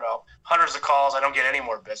maybe, hundreds of calls. I don't get any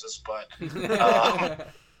more business, but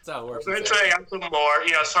that's how it works. Eventually I got some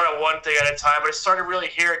more, sort of one thing at a time, but it started really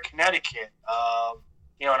here in Connecticut,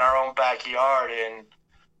 in our own backyard, and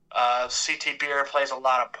CT Beer plays a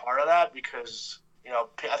lot of part of that because,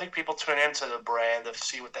 I think people tune into the brand to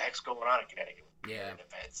see what the heck's going on in Connecticut. Yeah.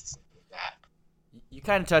 Events like that. You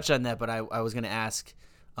kind of touched on that, but I was going to ask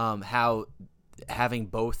how having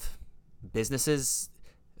both businesses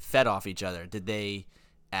fed off each other. Did they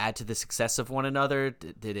add to the success of one another?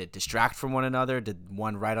 Did it distract from one another? Did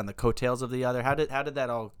one ride on the coattails of the other? How did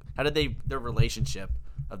their relationship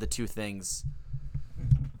of the two things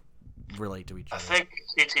relate to each other? I think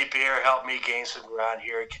CT Beer helped me gain some ground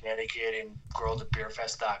here in Connecticut and grow the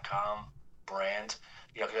beerfest.com brand.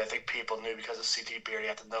 Because I think people knew because of CT Beer, you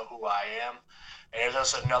have to know who I am. And it's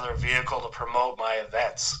just another vehicle to promote my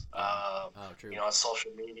events, true. On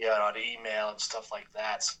social media, on email, and stuff like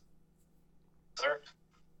that.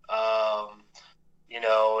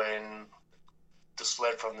 And just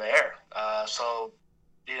went from there. I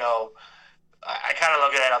kind of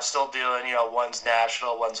look at it. I'm still dealing, one's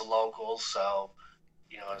national, one's local. So,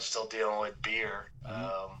 I'm still dealing with beer.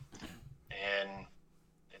 And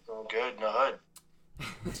it's all good in the hood.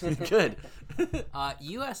 Good.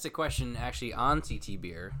 You asked a question actually on CT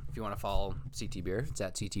Beer. If you want to follow CT Beer, it's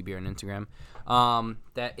at CT Beer on Instagram.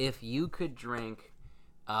 That if you could drink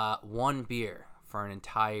one beer for an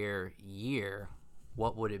entire year,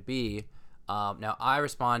 what would it be? Now, I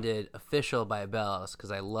responded Official by Bell's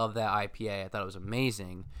because I love that IPA. I thought it was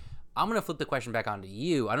amazing. I'm going to flip the question back onto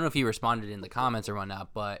you. I don't know if you responded in the comments or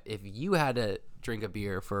whatnot, but if you had to drink a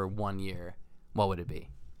beer for 1 year, what would it be?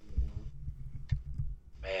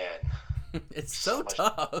 Man. It's so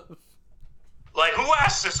tough. Like, who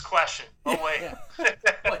asked this question? Oh, wait.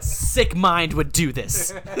 What sick mind would do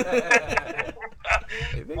this?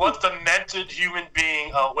 What demented human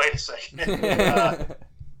being? Oh, wait a second.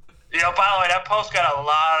 By the way, that post got a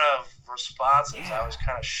lot of responses. I was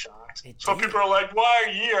kind of shocked. So people are like, why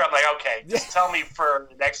a year? I'm like, okay, just tell me for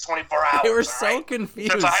the next 24 hours. They were so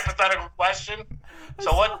confused. It's a hypothetical question.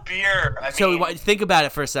 So what beer? Think about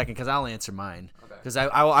it for a second, because I'll answer mine. Because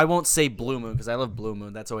I won't say Blue Moon, because I love Blue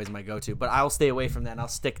Moon. That's always my go-to. But I'll stay away from that, and I'll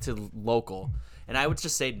stick to local. And I would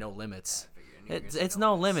just say No Limits. It's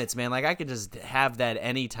No Limits, man. Like, I could just have that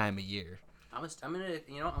any time of year. I'm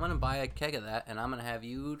gonna buy a keg of that, and I'm gonna have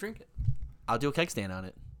you drink it. I'll do a keg stand on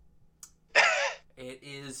it. It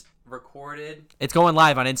is recorded. It's going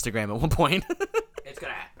live on Instagram at one point. It's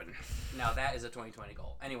gonna happen. Now that is a 2020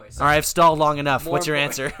 goal. Anyway, all right, I've stalled long enough. What's your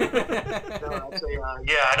answer? Yeah,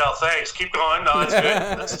 I know. Thanks. Keep going. No, it's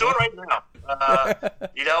good. Let's do it right now.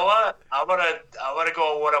 You know what? I'm gonna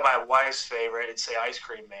go with one of my wife's favorite and say Ice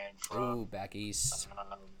Cream Man from Back East.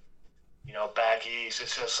 Back East.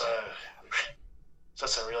 It's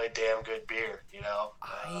just a really damn good beer.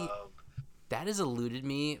 That has eluded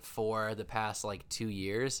me for the past 2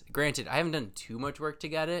 years. Granted, I haven't done too much work to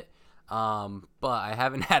get it, but I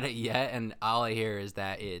haven't had it yet, and all I hear is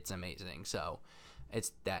that it's amazing. So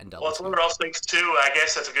it's that and double. Well, it's one of those things too. I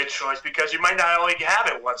guess that's a good choice because you might not only have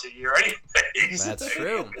it once a year, anyways. That's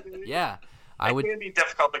true. Yeah, it can be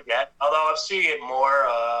difficult to get. Although I'm seeing it more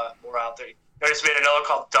out there. I just made another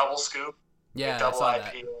called Double Scoop. Yeah, double I saw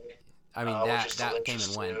IPA. that. I mean, that came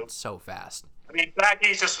and went so fast. I mean, Back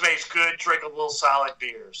East just makes good, drinkable, solid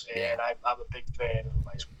beers, and I'm a big fan of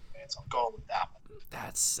Ice Cream Man, so I'm going with that one.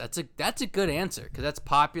 That's a good answer because that's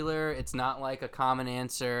popular. It's not like a common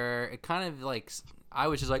answer. It kind of I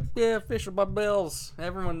was just like, yeah, Official by Bell's.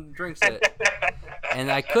 Everyone drinks it. And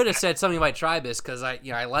I could have said something about Tribus because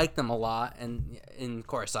I like them a lot. And of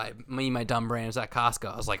course, my dumb brain was at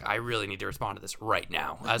Costco. I was like, I really need to respond to this right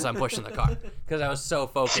now as I'm pushing the car because I was so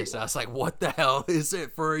focused. I was like, what the hell is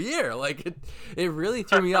it for a year? It really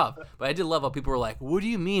threw me off. But I did love how people were like, what do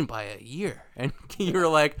you mean by a year? And you were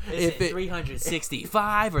like, if it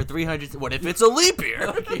 365 or 300? What if it's a leap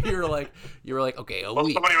year? you were like, okay, a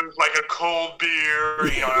week. Somebody was like a cold beer,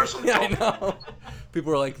 or something. I know.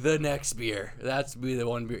 People were like, the next beer. That's be the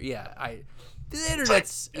one beer. Yeah, the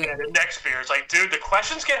internet's the next beer. It's like, dude, the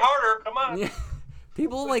questions get harder. Come on. Yeah.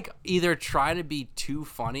 People either try to be too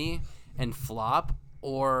funny and flop,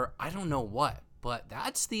 or I don't know what. But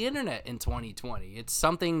that's the internet in 2020. It's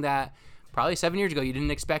something that probably 7 years ago you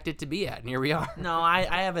didn't expect it to be at, and here we are. No, I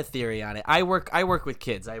have a theory on it. I work with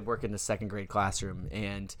kids. I work in the second grade classroom,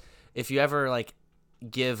 and if you ever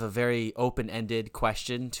give a very open-ended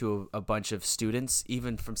question to a bunch of students,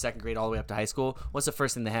 even from second grade all the way up to high school, what's the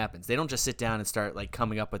first thing that happens? They don't just sit down and start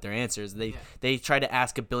coming up with their answers. They try to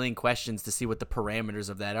ask a billion questions to see what the parameters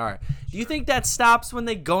of that are. Do you think that stops when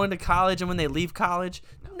they go into college and when they leave college?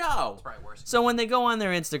 No. It's probably worse. So when they go on their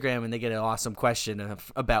Instagram and they get an awesome question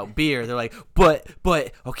about beer, they're like,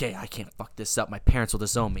 but okay, I can't fuck this up. My parents will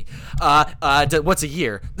disown me. What's a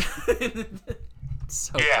year?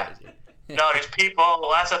 So crazy. No, there's people.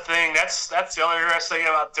 Well, that's the thing. That's the only interesting thing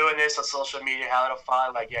about doing this on social media. How to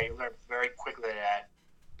find you learn very quickly that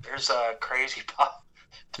there's a crazy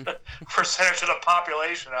percentage of the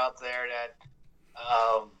population out there that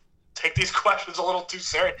take these questions a little too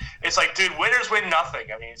serious. It's like, dude, winners win nothing.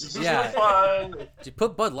 I mean, it's just really fun. Just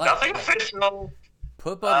put Bud Light. Nothing official.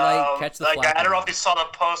 Put Bud Light, catch the flag. I don't know if you saw the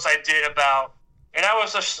post I did about, and I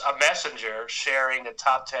was a messenger sharing the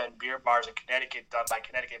top 10 beer bars in Connecticut done by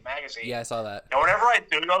Connecticut Magazine. Yeah, I saw that. And whenever I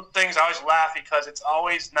do those things, I always laugh because it's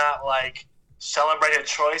always not like celebrated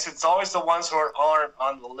choice. It's always the ones who aren't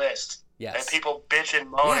on the list. Yes. And people bitch and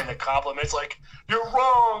moan in the compliments like, you're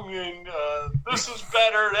wrong, and this is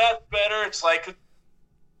better, that's better. It's like,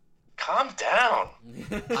 calm down.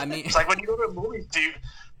 I mean, it's like when you go to the movies, do you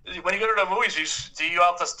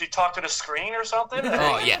talk to the screen or something?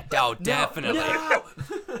 Oh yeah, definitely. No.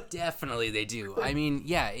 Definitely they do. I mean,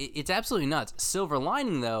 yeah, it's absolutely nuts. Silver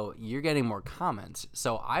lining though, you're getting more comments.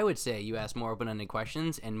 So I would say you ask more open-ended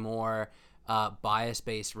questions and more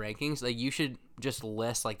bias-based rankings. Like, you should just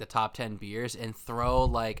list like the top 10 beers and throw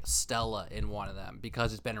like Stella in one of them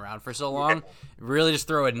because it's been around for so long. Really just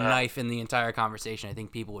throw a knife in the entire conversation. I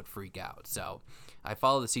think people would freak out. So I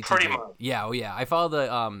follow the CT Pretty beer. much. Yeah, I follow the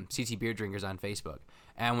CT beer drinkers on Facebook.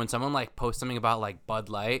 And when someone like posts something about like Bud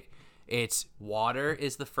Light, it's water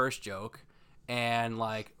is the first joke, and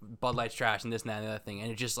like Bud Light's trash and this and that and the other thing,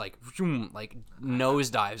 and it just like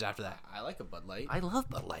nosedives after that. I like a Bud Light. I love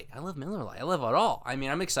Bud Light. I love Miller Lite. I love it all. I mean,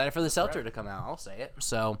 I'm excited for the seltzer to come out. I'll say it.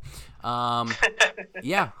 So,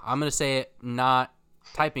 yeah, I'm gonna say it, not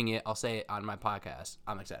typing it. I'll say it on my podcast.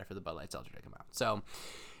 I'm excited for the Bud Light seltzer to come out. So,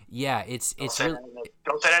 yeah, it's really.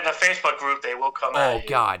 Don't say that in the Facebook group. They will come at you. Oh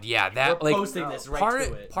God, yeah, that We're like posting this right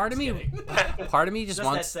to it. Part of me just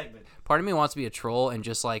wants. That segment. Part of me wants to be a troll and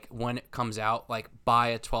just like when it comes out, like buy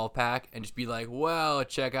a 12-pack and just be like, "Well,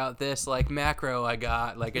 check out this like macro I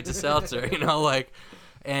got, like it's a seltzer," like,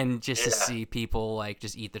 and just to see people like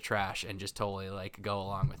just eat the trash and just totally like go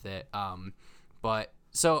along with it. But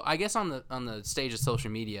so I guess on the stage of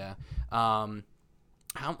social media,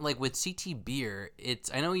 how like with CT Beer,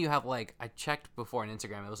 I know you have like, I checked before on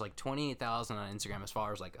Instagram, it was like 28,000 on Instagram as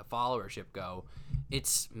far as like a followership go.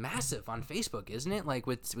 It's massive on Facebook, isn't it? Like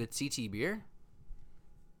with CT Beer.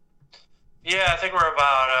 Yeah, I think we're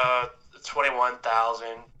about 21,000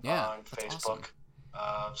 on Facebook.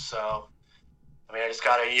 Awesome. So, I mean, I just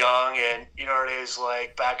got a young, and you know what it is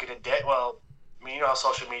like back in the day. Well, I mean, you know,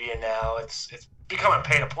 social media now it's becoming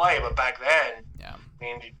pay to play, but back then, yeah. I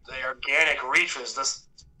mean, the organic reach was this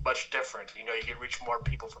much different. You know, you could reach more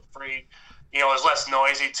people for free. You know, it was less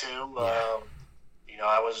noisy too. Yeah. You know,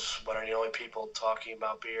 I was one of the only people talking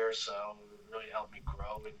about beer, so it really helped me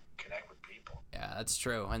grow and connect with people. Yeah, that's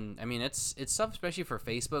true. And I mean, it's tough, especially for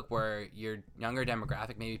Facebook, where your younger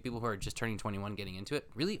demographic, maybe people who are just turning 21 getting into it,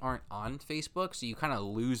 really aren't on Facebook, so you kind of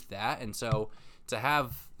lose that. And so to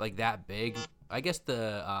have like that big, I guess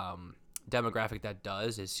the demographic that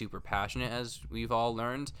does is super passionate, as we've all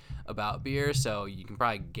learned about beer, so you can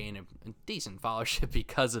probably gain a decent followership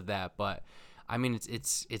because of that. But I mean,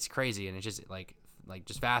 it's crazy, and it's just like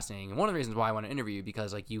just fascinating. And one of the reasons why I want to interview you,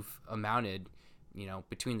 because like you've amounted, you know,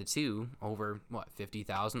 between the two over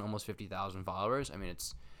 50,000, almost 50,000 followers. I mean,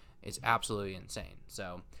 it's absolutely insane.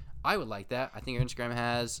 So I would like that. I think your Instagram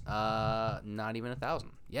has not even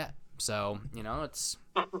 1,000 yet. So, you know, it's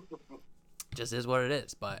just is what it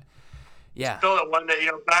is. But yeah. Still the one that, you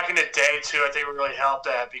know, back in the day too, I think it really helped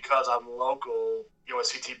that because I'm local, you know, with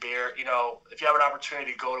CT Beer, you know, if you have an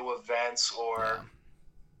opportunity to go to events or,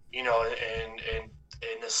 you know, and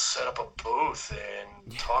just set up a booth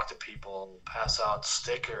and talk to people, pass out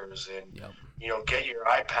stickers and, you know, get your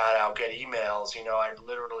iPad out, get emails, you know, I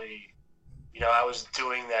literally, you know, I was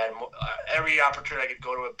doing that every opportunity I could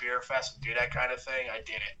go to a beer fest and do that kind of thing, I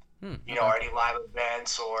did it. You know, or any live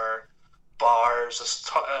events or bars,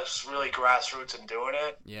 just really grassroots and doing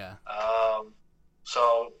it. Yeah.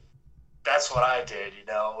 So that's what I did, you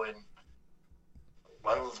know, and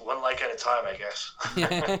one like at a time, I guess.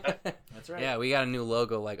 That's right. Yeah, we got a new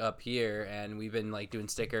logo like up here, and we've been like doing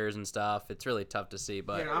stickers and stuff. It's really tough to see,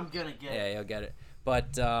 but I'm gonna get it. Yeah, you'll get it.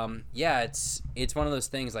 But yeah, it's one of those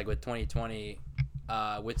things like with 2020,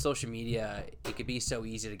 with social media, it could be so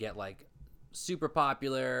easy to get like super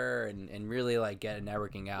popular and really like get a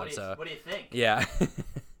networking out. What do you think? Yeah.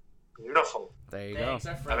 Beautiful. There you Thanks,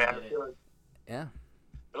 go. our friend did it. Yeah.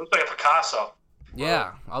 It looks like a Picasso.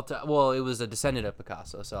 Yeah, well, it was a descendant of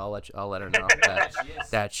Picasso, so I'll let her know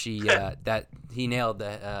that he nailed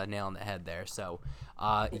the nail on the head there. So,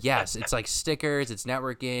 yes, it's like stickers, it's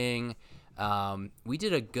networking. We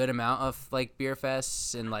did a good amount of like beer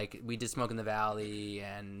fests, and like we did Smoke in the Valley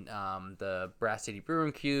and the Brass City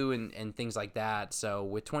Brewing Queue and things like that. So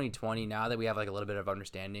with 2020, now that we have like a little bit of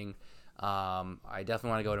understanding, I definitely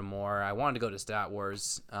want to go to more. I wanted to go to Stat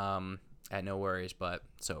Wars at No Worries, but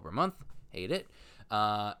sober month, hate it.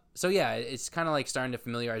 So yeah, it's kind of like starting to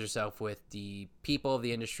familiarize yourself with the people of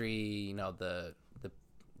the industry, you know, the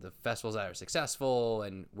festivals that are successful,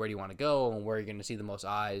 and where do you want to go, and where you're going to see the most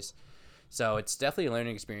eyes. So it's definitely a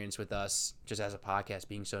learning experience with us, just as a podcast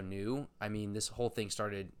being so new. I mean, this whole thing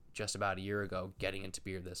started just about a year ago, getting into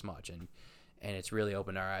beer this much, and it's really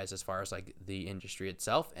opened our eyes as far as like the industry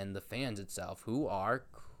itself and the fans itself, who are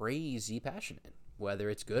crazy passionate, whether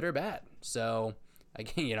it's good or bad. So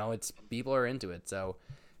again, you know, it's people are into it. So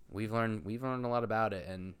we've learned a lot about it,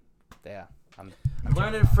 and yeah, I'm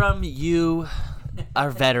learning from you, our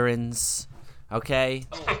veterans. Okay,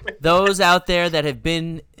 those out there that have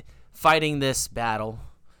been fighting this battle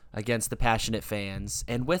against the passionate fans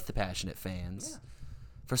and with the passionate fans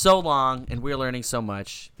for so long, and we're learning so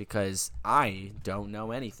much because I don't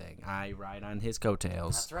know anything. I ride on his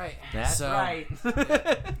coattails. That's right. That's right.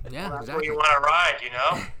 Yeah, That's exactly. where you want to ride, you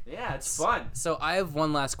know? Yeah, it's fun. So I have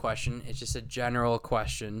one last question. It's just a general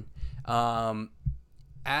question.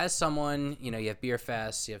 As someone, you know, you have Beer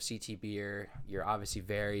Fest, you have CT Beer, you're obviously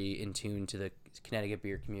very in tune to the Connecticut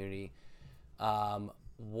beer community.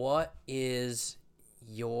 What is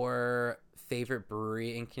your favorite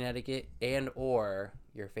brewery in Connecticut, and or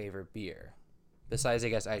your favorite beer? Besides, I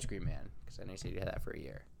guess, Ice Cream Man, because I know you said you had that for a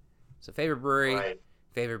year. So favorite brewery, Right.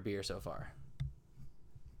 favorite beer so far.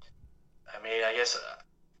 I mean, I guess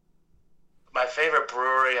my favorite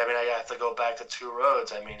brewery, I mean, I have to go back to Two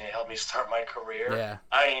Roads. I mean, it helped me start my career. Yeah.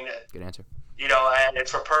 I mean, Good answer. you know, and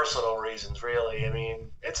it's for personal reasons, really. I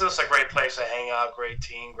mean, it's just a great place to hang out, great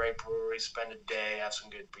team, great brewery, spend a day, have some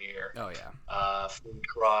good beer. Oh, yeah. Food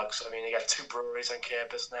trucks. I mean, they got 2 breweries on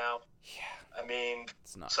campus now. Yeah. I mean,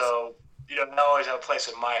 It's nuts. so, you know, I always have a place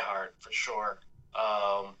in my heart, for sure.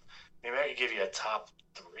 Maybe I could give you a top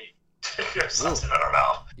 3 or something. I don't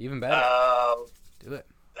know. Even better. Do it.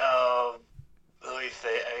 Let me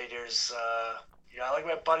think. I mean, there's, you know, I like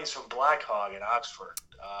my buddies from Black Hog in Oxford.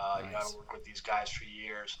 You know, I Nice. worked with these guys for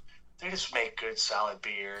years. They just make good, solid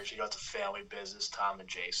beers. You know, it's a family business. Tom and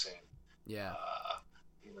Jason. Yeah.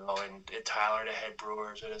 You know, and Tyler, the head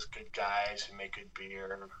brewers, it is good guys who make good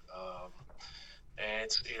beer. And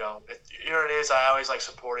it's, you know what it is. I always like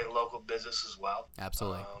supporting local business as well.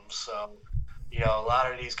 Absolutely. So, you know, a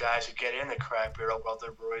lot of these guys who get into craft beer, open up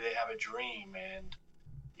their brewery, they have a dream, and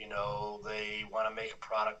you know, they want to make a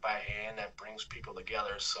product by hand that brings people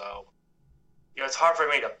together. So, you know, it's hard for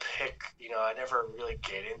me to pick. You know, I never really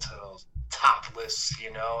get into those top lists.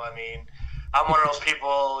 You know, I mean, I'm one of those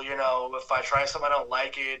people. You know, if I try something I don't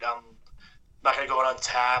like it, I'm not gonna go on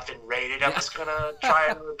Untappd and rate it. I'm just gonna try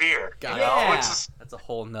another beer. You know, Yeah. it's just, That's a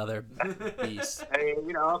whole nother beast. I mean,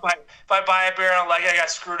 you know, if I buy a beer and I don't like it, I got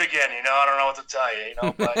screwed again. You know, I don't know what to tell you. You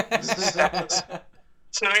know, but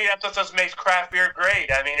to me, that's what just makes craft beer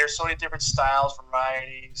great. I mean, there's so many different styles,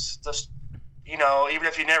 varieties. Just, you know, even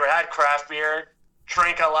if you never had craft beer,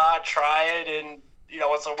 drink a lot, try it, and, you know,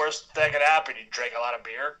 what's the worst that could happen? You drink a lot of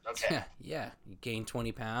beer? Okay. Yeah. You gain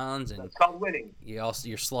 20 pounds, and It's called winning.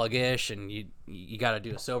 you're sluggish, and you got to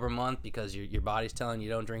do a sober month because your body's telling you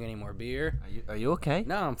don't drink any more beer. Are you okay?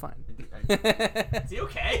 No, I'm fine. Is he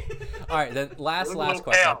okay? All right, then last little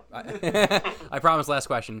question. I promise, last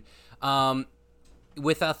question.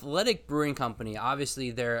 With Athletic Brewing Company,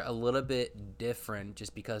 obviously they're a little bit different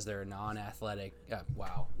just because they're non-athletic.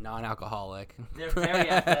 Non-alcoholic. They're very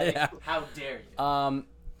athletic. Yeah. How dare you?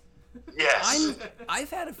 Yes. I've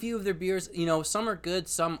had a few of their beers. You know, some are good,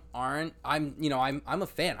 some aren't. I'm a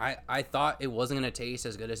fan. I thought it wasn't gonna taste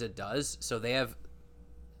as good as it does, so they have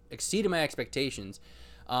exceeded my expectations.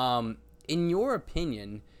 In your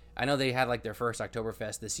opinion, I know they had like their first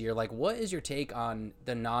Oktoberfest this year. Like, what is your take on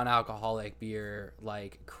the non-alcoholic beer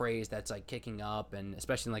like craze that's like kicking up, and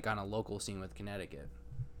especially like on a local scene with Connecticut?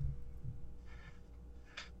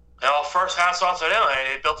 Well, first, hats off to them. I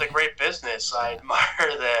mean, they built a great business. I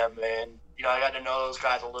admire them, and, you know, I got to know those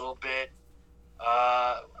guys a little bit.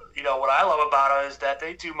 You know, what I love about it is that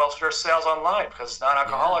they do most of their sales online because it's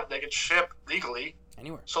non-alcoholic. They can ship legally.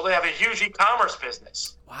 Anywhere. So they have a huge e-commerce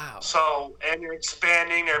business. Wow. So, and they're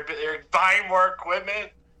expanding. They're buying more equipment.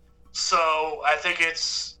 So I think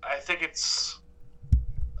it's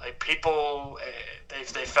like people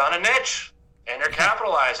they found a niche and they're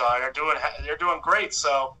capitalized on it. They're doing great.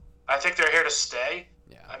 So I think they're here to stay.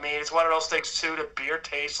 Yeah. I mean, it's one of those things too. That beer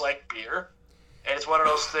tastes like beer, and it's one of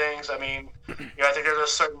those things. I mean, you know, I think there's a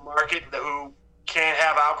certain market who can't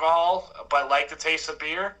have alcohol but like the taste of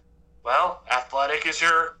beer. Well, Athletic is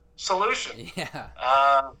your solution. Yeah.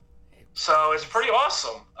 So it's pretty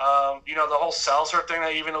awesome. You know, the whole seltzer thing that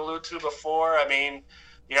I even alluded to before. I mean,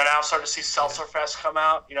 you know, now I'm starting to see Seltzer Fest come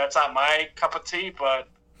out. You know, it's not my cup of tea, but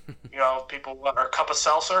people want, or a cup of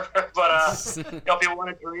seltzer, but people want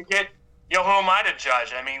to drink it. Who am I to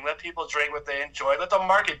judge? I mean, let people drink what they enjoy. Let the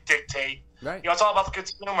market dictate. Right. It's all about the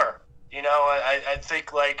consumer. I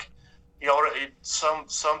think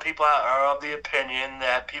some people are of the opinion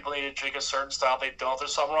that people need to drink a certain style. They don't.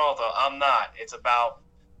 There's something wrong with them. I'm not. It's about,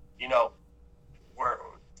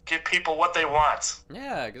 give people what they want.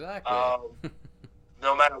 Yeah, exactly.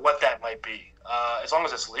 No matter what that might be, as long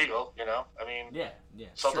as it's legal. I mean. Yeah.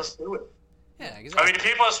 So sure. let's do it. Yeah, exactly. I mean, the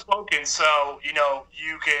people have spoken, so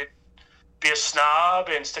you could be a snob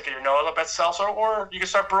and stick your nose up at seltzer, or you can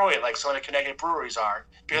start brewing it like some of the Connecticut breweries are,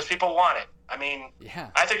 because people want it. I mean,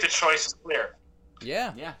 I think the choice is clear.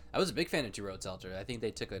 Yeah. I was a big fan of Two Road Seltzer. I think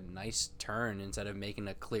they took a nice turn. Instead of making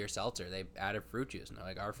a clear seltzer, they added fruit juice. And they're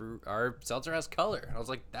like, our seltzer has color. And I was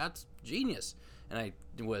like, that's genius. And I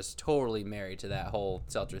was totally married to that whole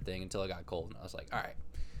seltzer thing until it got cold. And I was like, all right,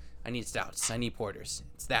 I need stouts. I need porters.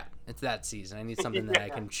 It's that season. I need something that I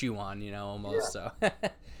can chew on, almost. So.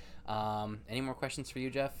 Any more questions for you,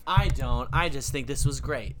 Jeff? I don't. I just think this was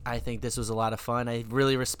great. I think this was a lot of fun. I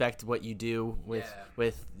really respect what you do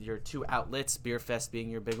with your two outlets, BeerFest being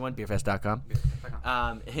your big one, beerfest.com,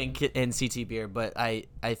 and CT Beer. But I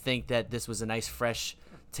think that this was a nice, fresh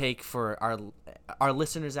take for our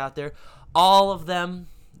listeners out there. All of them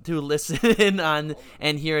to listen on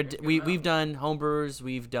and hear. We've done homebrewers.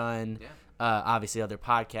 We've done... obviously other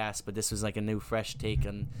podcasts, but this was like a new fresh take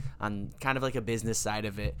on kind of like a business side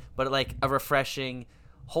of it, but like a refreshing,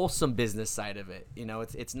 wholesome business side of it.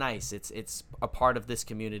 It's nice. It's a part of this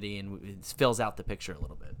community, and it fills out the picture a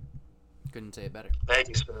little bit. Couldn't say it better. Thank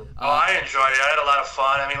you, sir. I enjoyed it. I had a lot of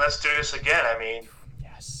fun. I mean, let's do this again. I mean,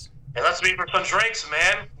 yes. And let's meet for some drinks,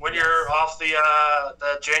 man. When you're off the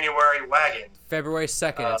January wagon. February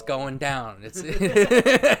 2nd, it's going down. It's.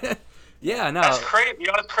 Yeah, no. That's crazy.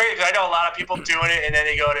 It's crazy. I know a lot of people doing it, and then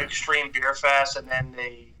they go to Extreme Beer Fest, and then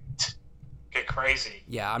they get crazy.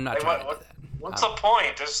 Yeah, I'm not trying to do that. What's the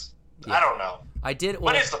point? I don't know.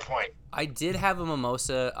 What is the point? I did have a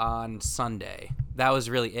mimosa on Sunday. That was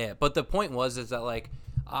really it. But the point is that like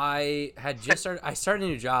I had just started. I started a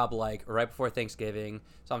new job like right before Thanksgiving,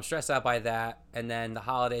 so I'm stressed out by that. And then the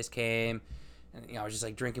holidays came. And, I was just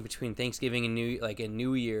like drinking between Thanksgiving and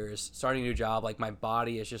New Year's, starting a new job. Like my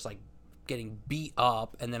body is just like getting beat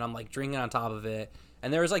up, and then I'm like drinking on top of it.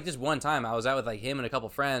 And there was like this one time I was out with like him and a couple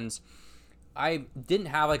friends. I didn't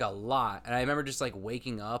have like a lot, and I remember just like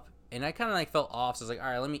waking up, and I kind of like felt off. So I was like,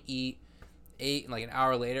 all right, let me eat. Ate, and like an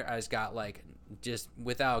hour later, I just got like, just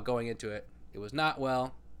without going into it, it was not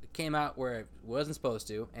well. It came out where it wasn't supposed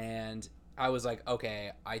to, and I was like,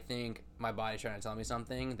 okay, I think my body's trying to tell me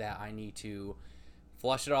something, that I need to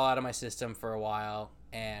flush it all out of my system for a while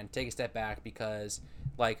and take a step back, because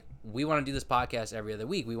like we want to do this podcast every other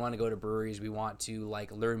week. We want to go to breweries. We want to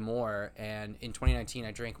like learn more. And in 2019,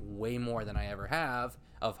 I drank way more than I ever have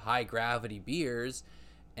of high gravity beers,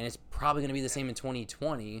 and it's probably going to be the same in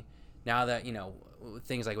 2020. Now that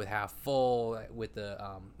things like with Half Full, with the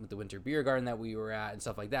Winter Beer Garden that we were at and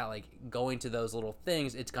stuff like that, like going to those little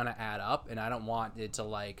things, it's gonna add up, and I don't want it to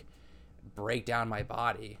like break down my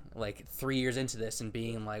body like 3 years into this and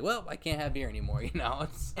being like, well, I can't have beer anymore,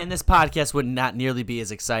 And this podcast would not nearly be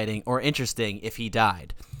as exciting or interesting if he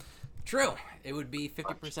died. True. It would be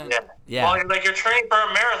 50%. Yeah. Well, like you're training for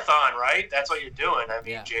a marathon, right? That's what you're doing. I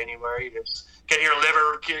mean, January, you're just getting your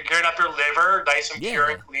liver, gearing up your liver nice and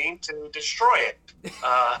pure and clean to destroy it.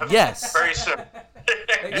 Yes. Very soon.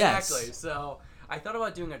 Exactly. Yes. So I thought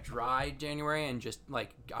about doing a dry January and just like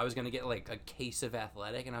I was gonna get like a case of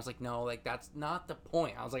Athletic, and I was like, no, like that's not the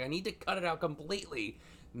point. I was like, I need to cut it out completely.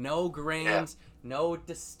 No grains, no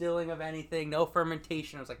distilling of anything, no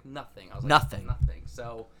fermentation. I was like, nothing. I was like, nothing.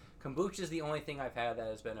 So kombucha is the only thing I've had that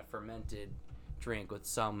has been a fermented drink with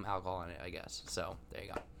some alcohol in it, I guess. So there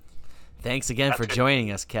you go. Thanks again for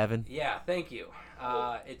joining us, Kevin. Yeah, thank you.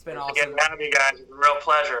 It's been awesome. Getting out of you guys. It's a real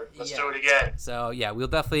pleasure. Let's do it again. So, yeah, we'll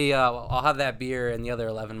definitely, I'll have that beer in the other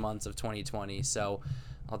 11 months of 2020. So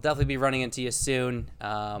I'll definitely be running into you soon.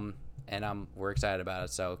 And we're excited about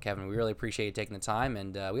it. So, Kevin, we really appreciate you taking the time,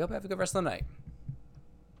 and we hope you have a good rest of the night.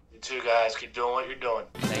 You too, guys. Keep doing what you're doing.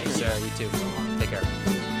 Thank you, sir. You too. Take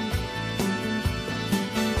care.